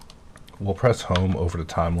we'll press home over the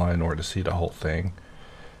timeline in order to see the whole thing,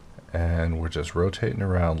 and we're just rotating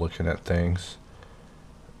around looking at things,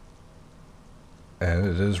 and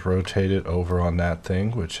it is rotated over on that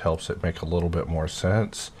thing, which helps it make a little bit more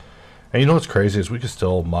sense. And what's crazy is we can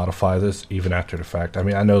still modify this even after the fact. I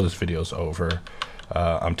mean, I know this video's over.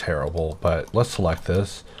 I'm terrible, but let's select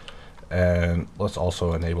this, and let's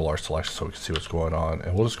also enable our selection so we can see what's going on.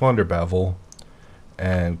 And we'll just go under bevel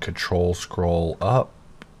and control scroll up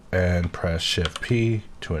and press Shift P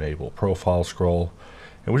to enable profile scroll.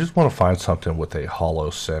 And we just want to find something with a hollow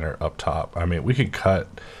center up top. I mean, we can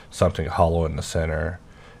cut something hollow in the center,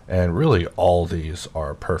 and really all these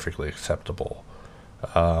are perfectly acceptable.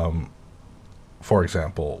 For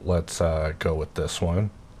example, let's go with this one.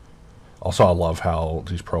 Also, I love how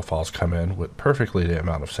these profiles come in with perfectly the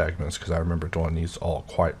amount of segments, because I remember doing these all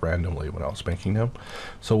quite randomly when I was making them.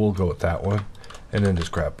 So we'll go with that one, and then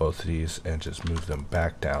just grab both of these and just move them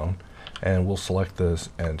back down. And we'll select this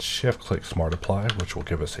and shift click Smart Apply, which will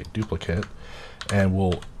give us a duplicate. And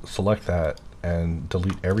we'll select that and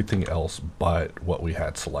delete everything else but what we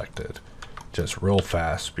had selected. Just real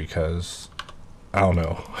fast, because I don't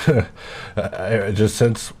know. Just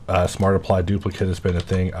since Smart Apply Duplicate has been a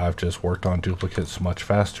thing, I've just worked on duplicates much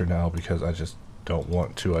faster now, because I just don't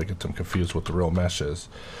want to get them confused with the real meshes.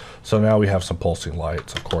 So now we have some pulsing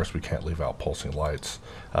lights. Of course, we can't leave out pulsing lights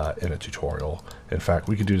in a tutorial. In fact,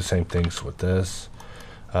 we can do the same things with this.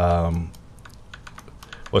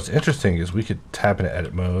 What's interesting is we could tap into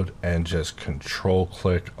edit mode and just control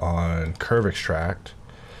click on curve extract,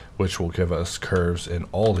 which will give us curves in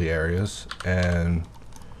all the areas. And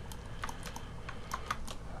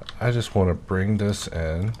I just want to bring this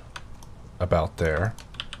in about there,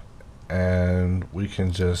 and we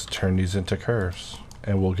can just turn these into curves,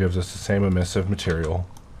 and we'll give this the same emissive material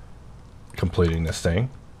completing this thing.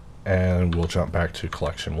 And we'll jump back to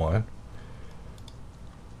collection 1.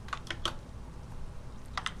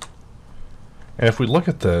 And if we look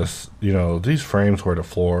at this, you know, these frames where the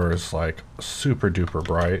floor is like super duper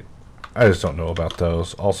bright, I just don't know about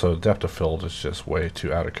those. Also, depth of field is just way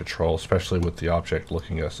too out of control, especially with the object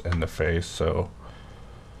looking us in the face. So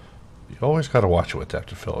you always got to watch it with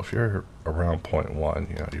depth of field. If you're around 0.1,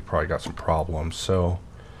 you know, you probably got some problems. So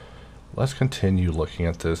let's continue looking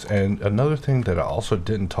at this. And another thing that I also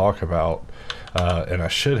didn't talk about, and I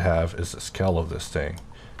should have, is the scale of this thing.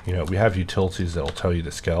 You know, we have utilities that will tell you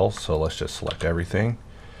the scale, so let's just select everything,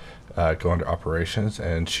 go under operations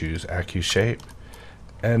and choose AccuShape.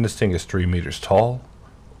 And this thing is 3 meters tall,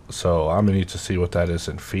 so I'm gonna need to see what that is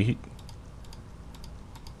in feet.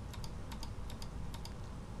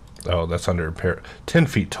 Oh, that's under 10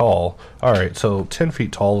 feet tall. Alright, so 10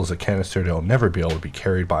 feet tall is a canister that will never be able to be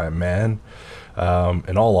carried by a man.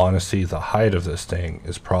 In all honesty, the height of this thing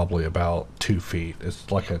is probably about 2 feet. It's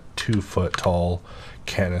like a 2 foot tall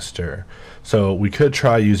canister. So we could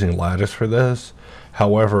try using lattice for this.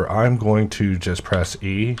 However, I'm going to just press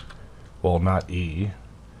E. Well, not E.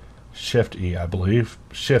 Shift E, I believe.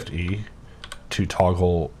 Shift E to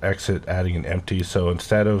toggle exit, adding an empty. So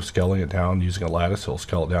instead of scaling it down using a lattice, it'll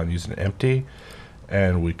scale it down using an empty.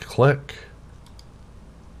 And we click.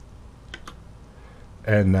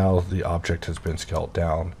 And now the object has been scaled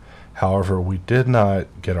down. However, we did not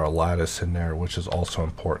get our lattice in there, which is also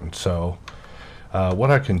important. So what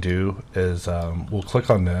I can do is we'll click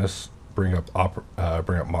on this, bring up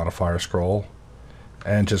modifier scroll,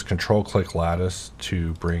 and just control click lattice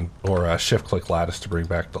to bring, or shift click lattice to bring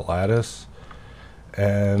back the lattice.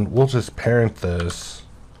 And we'll just parent this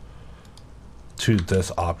to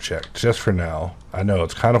this object just for now. I know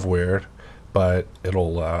it's kind of weird, but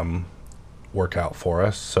it'll work out for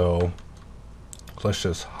us. So let's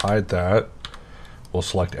just hide that. We'll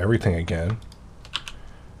select everything again,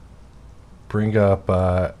 bring up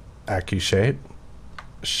AccuShape,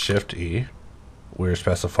 Shift E. We're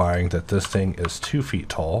specifying that this thing is 2 feet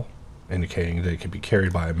tall, indicating that it can be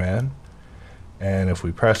carried by a man. And if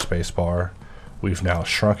we press Spacebar, we've now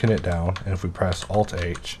shrunken it down. And if we press Alt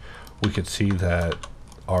H, we could see that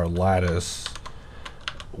our lattice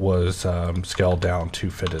was scaled down to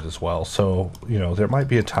fit it as well. So, you know, there might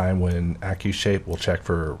be a time when AccuShape will check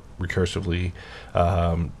for recursively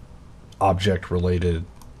object-related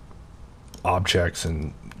objects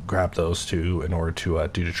and grab those two in order to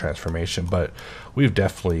do the transformation. But we've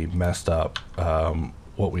definitely messed up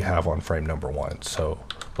what we have on frame number 1. So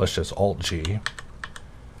let's just Alt G,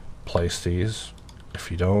 place these. If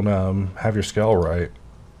you don't have your scale right,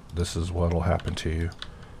 this is what will happen to you.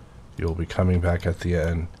 You'll be coming back at the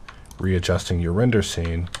end, readjusting your render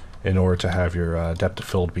scene in order to have your depth of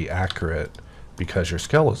field be accurate because your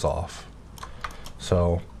scale is off.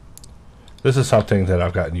 So this is something that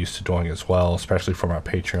I've gotten used to doing as well, especially for my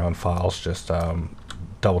Patreon files, just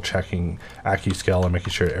double checking AccuScale and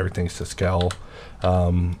making sure everything's to scale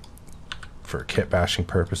for kit bashing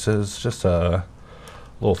purposes. Just a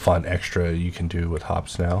little fun extra you can do with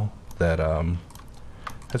Hops now that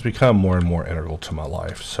has become more and more integral to my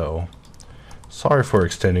life. So sorry for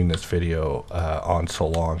extending this video on so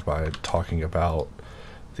long by talking about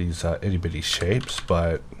these itty bitty shapes,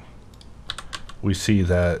 but we see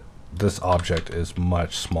that this object is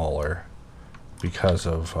much smaller because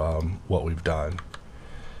of what we've done.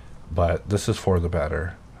 But this is for the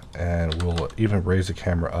better, and we'll even raise the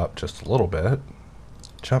camera up just a little bit,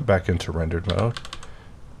 jump back into rendered mode,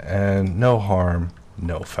 and no harm,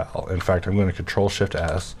 no foul. In fact, I'm going to Control Shift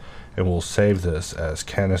S, and we'll save this as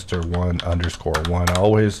canister1_1. I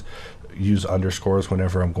always use underscores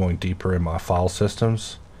whenever I'm going deeper in my file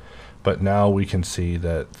systems, but now we can see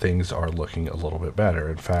that things are looking a little bit better.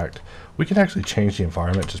 In fact, we can actually change the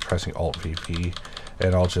environment just pressing Alt VP,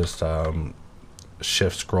 and I'll just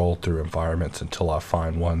shift scroll through environments until I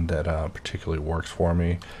find one that particularly works for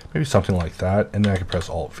me. Maybe something like that, and then I can press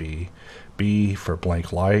Alt V, B for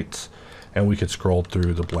blank lights, and we could scroll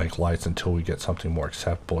through the blank lights until we get something more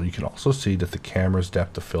acceptable. You can also see that the camera's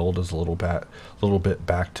depth of field is a little bit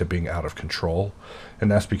back to being out of control, and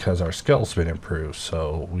that's because our scale's been improved.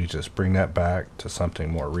 So we just bring that back to something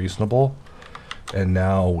more reasonable, and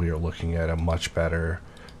now we are looking at a much better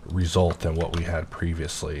result than what we had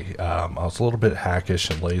previously. I was a little bit hackish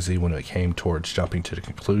and lazy when it came towards jumping to the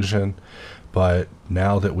conclusion, but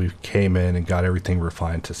now that we came in and got everything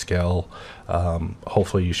refined to scale,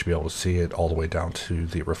 hopefully you should be able to see it all the way down to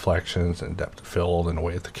the reflections and depth of field and the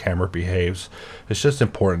way that the camera behaves. It's just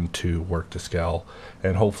important to work to scale,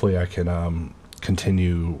 and hopefully I can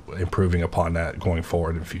continue improving upon that going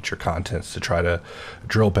forward in future contents to try to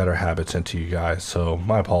drill better habits into you guys. So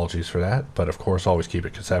my apologies for that, but of course always keep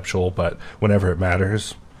it conceptual, but whenever it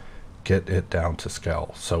matters, get it down to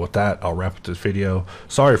scale. So with that, I'll wrap up this video.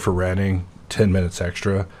 Sorry for ranting 10 minutes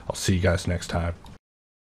extra. I'll see you guys next time.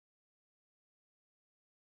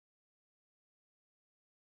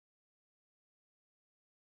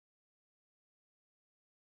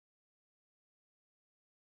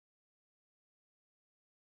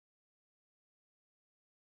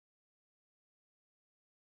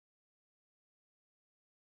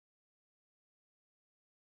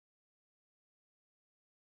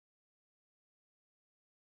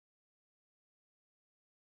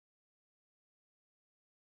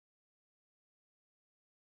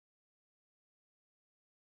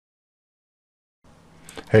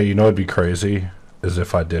 Hey, you know what'd be crazy is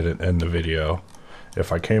if I didn't end the video.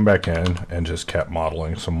 If I came back in and just kept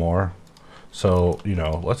modeling some more. So, you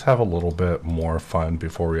know, let's have a little bit more fun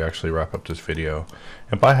before we actually wrap up this video.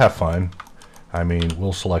 And by have fun, I mean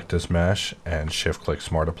we'll select this mesh and shift click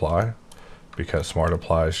Smart Apply, because Smart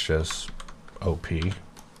Apply is just OP.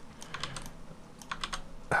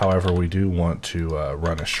 However, we do want to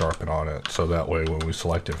run a sharpen on it, so that way when we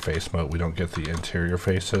select in face mode we don't get the interior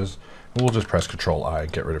faces. We'll just press Control I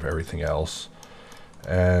and get rid of everything else.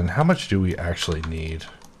 And how much do we actually need?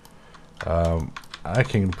 I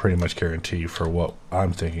can pretty much guarantee for what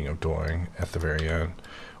I'm thinking of doing at the very end,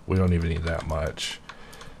 we don't even need that much.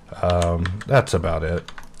 That's about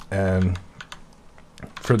it. And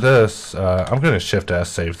for this, I'm going to Shift S,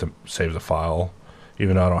 save the file,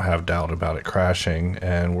 even though I don't have doubt about it crashing.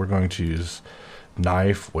 And we're going to use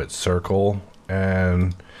knife with circle.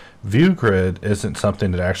 And view grid isn't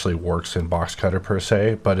something that actually works in Boxcutter per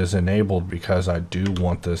se, but is enabled because I do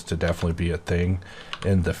want this to definitely be a thing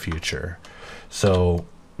in the future. So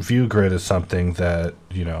view grid is something that,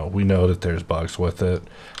 you know, we know that there's bugs with it.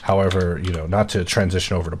 However, you know, not to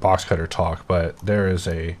transition over to Boxcutter talk, but there is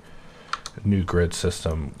a new grid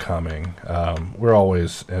system coming. We're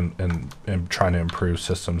always in trying to improve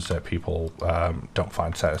systems that people don't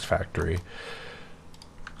find satisfactory.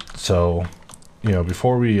 So, you know,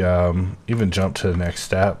 before we even jump to the next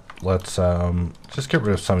step, let's just get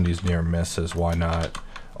rid of some of these near misses. Why not?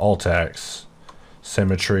 Alt X,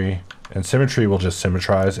 symmetry, and symmetry will just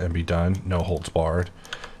symmetrize and be done, no holds barred.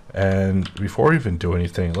 And before we even do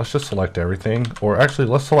anything, let's just select everything, or actually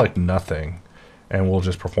let's select nothing, and we'll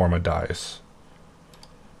just perform a dice.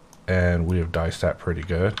 And we have diced that pretty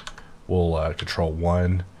good. We'll Control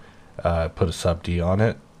 1, put a sub D on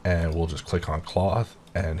it, and we'll just click on cloth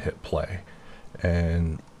and hit play.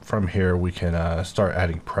 And from here we can start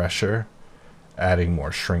adding pressure, adding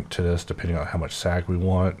more shrink to this depending on how much sag we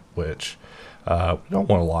want, which we don't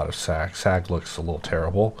want a lot of sag. Sag looks a little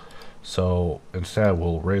terrible. So instead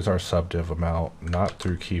we'll raise our subdiv amount, not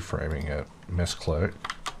through keyframing it. Misclick,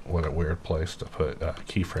 what a weird place to put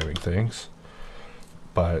keyframing things.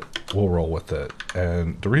 But we'll roll with it.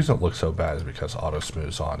 And the reason it looks so bad is because auto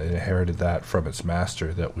smooths on. It inherited that from its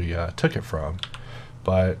master that we took it from.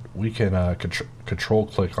 But we can control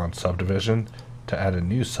click on subdivision to add a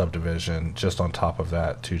new subdivision just on top of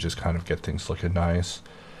that to just kind of get things looking nice.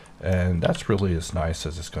 And that's really as nice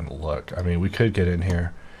as it's going to look. I mean, we could get in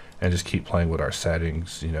here and just keep playing with our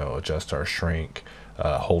settings, you know, adjust our shrink,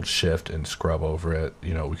 hold shift and scrub over it.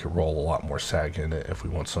 You know, we could roll a lot more sag in it if we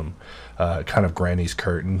want some kind of granny's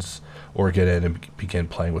curtains, or get in and begin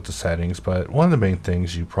playing with the settings. But one of the main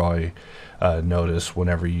things you probably notice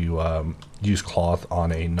whenever you use cloth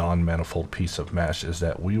on a non-manifold piece of mesh is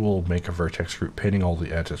that we will make a vertex group pinning all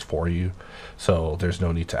the edges for you. So there's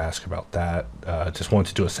no need to ask about that. Just wanted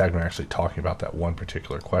to do a segment actually talking about that one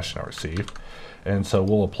particular question I received. And so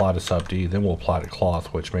we'll apply to sub D, then we'll apply to cloth,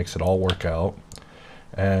 which makes it all work out.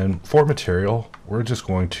 And for material, we're just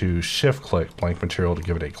going to shift click blank material to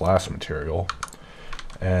give it a glass material.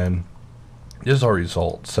 And this is our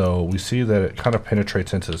result. So we see that it kind of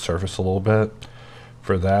penetrates into the surface a little bit.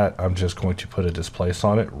 For that, I'm just going to put a displace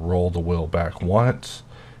on it, roll the wheel back once,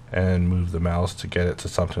 and move the mouse to get it to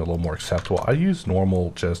something a little more acceptable. I use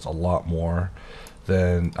normal just a lot more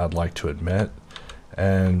than I'd like to admit.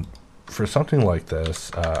 And for something like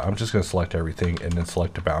this, I'm just going to select everything and then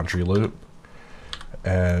select a boundary loop.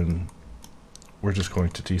 And we're just going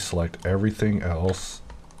to deselect everything else.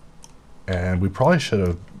 And we probably should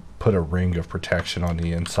have put a ring of protection on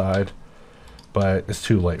the inside, but it's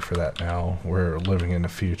too late for that now. We're living in the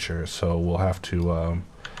future, so we'll have to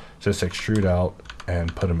just extrude out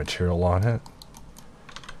and put a material on it,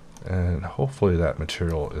 and hopefully that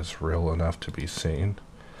material is real enough to be seen.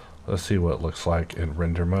 Let's see what it looks like in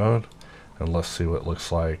render mode, and let's see what it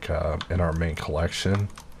looks like in our main collection.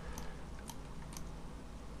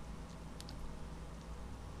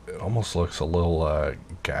 It almost looks a little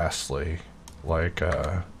ghastly, like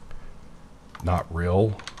not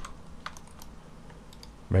real.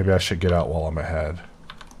 Maybe I should get out while I'm ahead,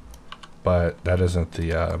 but that isn't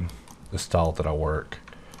the style that I work.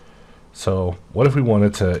 So what if we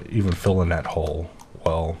wanted to even fill in that hole?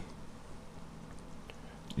 Well,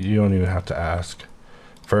 you don't even have to ask.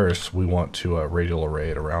 First, we want to radial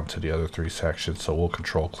array it around to the other 3 sections, so we'll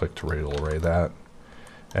control click to radial array that,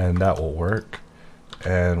 and that will work.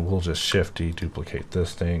 And we'll just shift deduplicate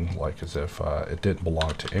this thing like as if it didn't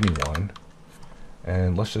belong to anyone.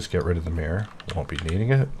 And let's just get rid of the mirror. We won't be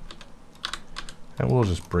needing it. And we'll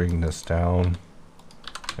just bring this down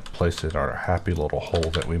and place it in our happy little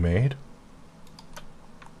hole that we made.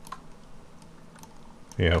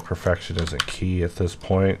 You know, perfection isn't key at this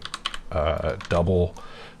point. Double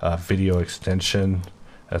video extension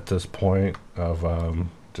at this point of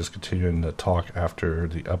just continuing to talk after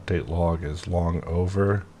the update log is long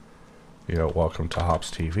over. You know, welcome to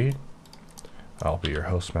Hops TV. I'll be your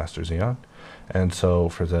host, Master Xeon. And so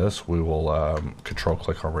for this, we will control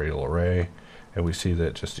click on radial array, and we see that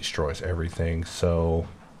it just destroys everything. So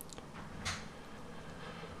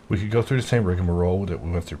we could go through the same rigmarole that we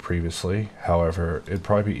went through previously. However, it'd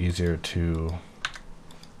probably be easier to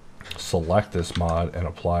select this mod and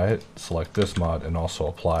apply it, select this mod and also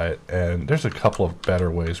apply it. And there's a couple of better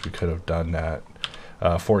ways we could have done that.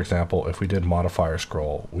 For example, if we did modifier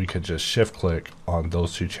scroll, we could just shift click on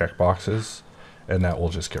those 2 checkboxes, and that will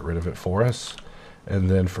just get rid of it for us. And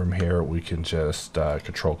then from here we can just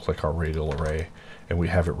control click on radial array, and we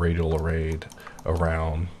have it radial arrayed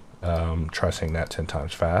around. Try saying that 10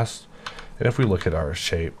 times fast. And if we look at our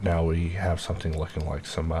shape, now we have something looking like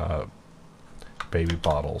some baby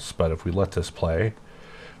bottles. But if we let this play,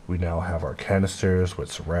 we now have our canisters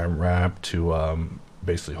with saran wrap to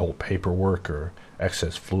basically hold paperwork or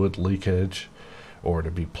excess fluid leakage, or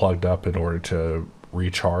to be plugged up in order to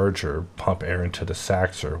recharge or pump air into the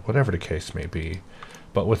sacks, or whatever the case may be.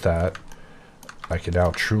 But with that, I can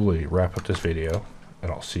now truly wrap up this video,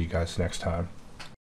 and I'll see you guys next time.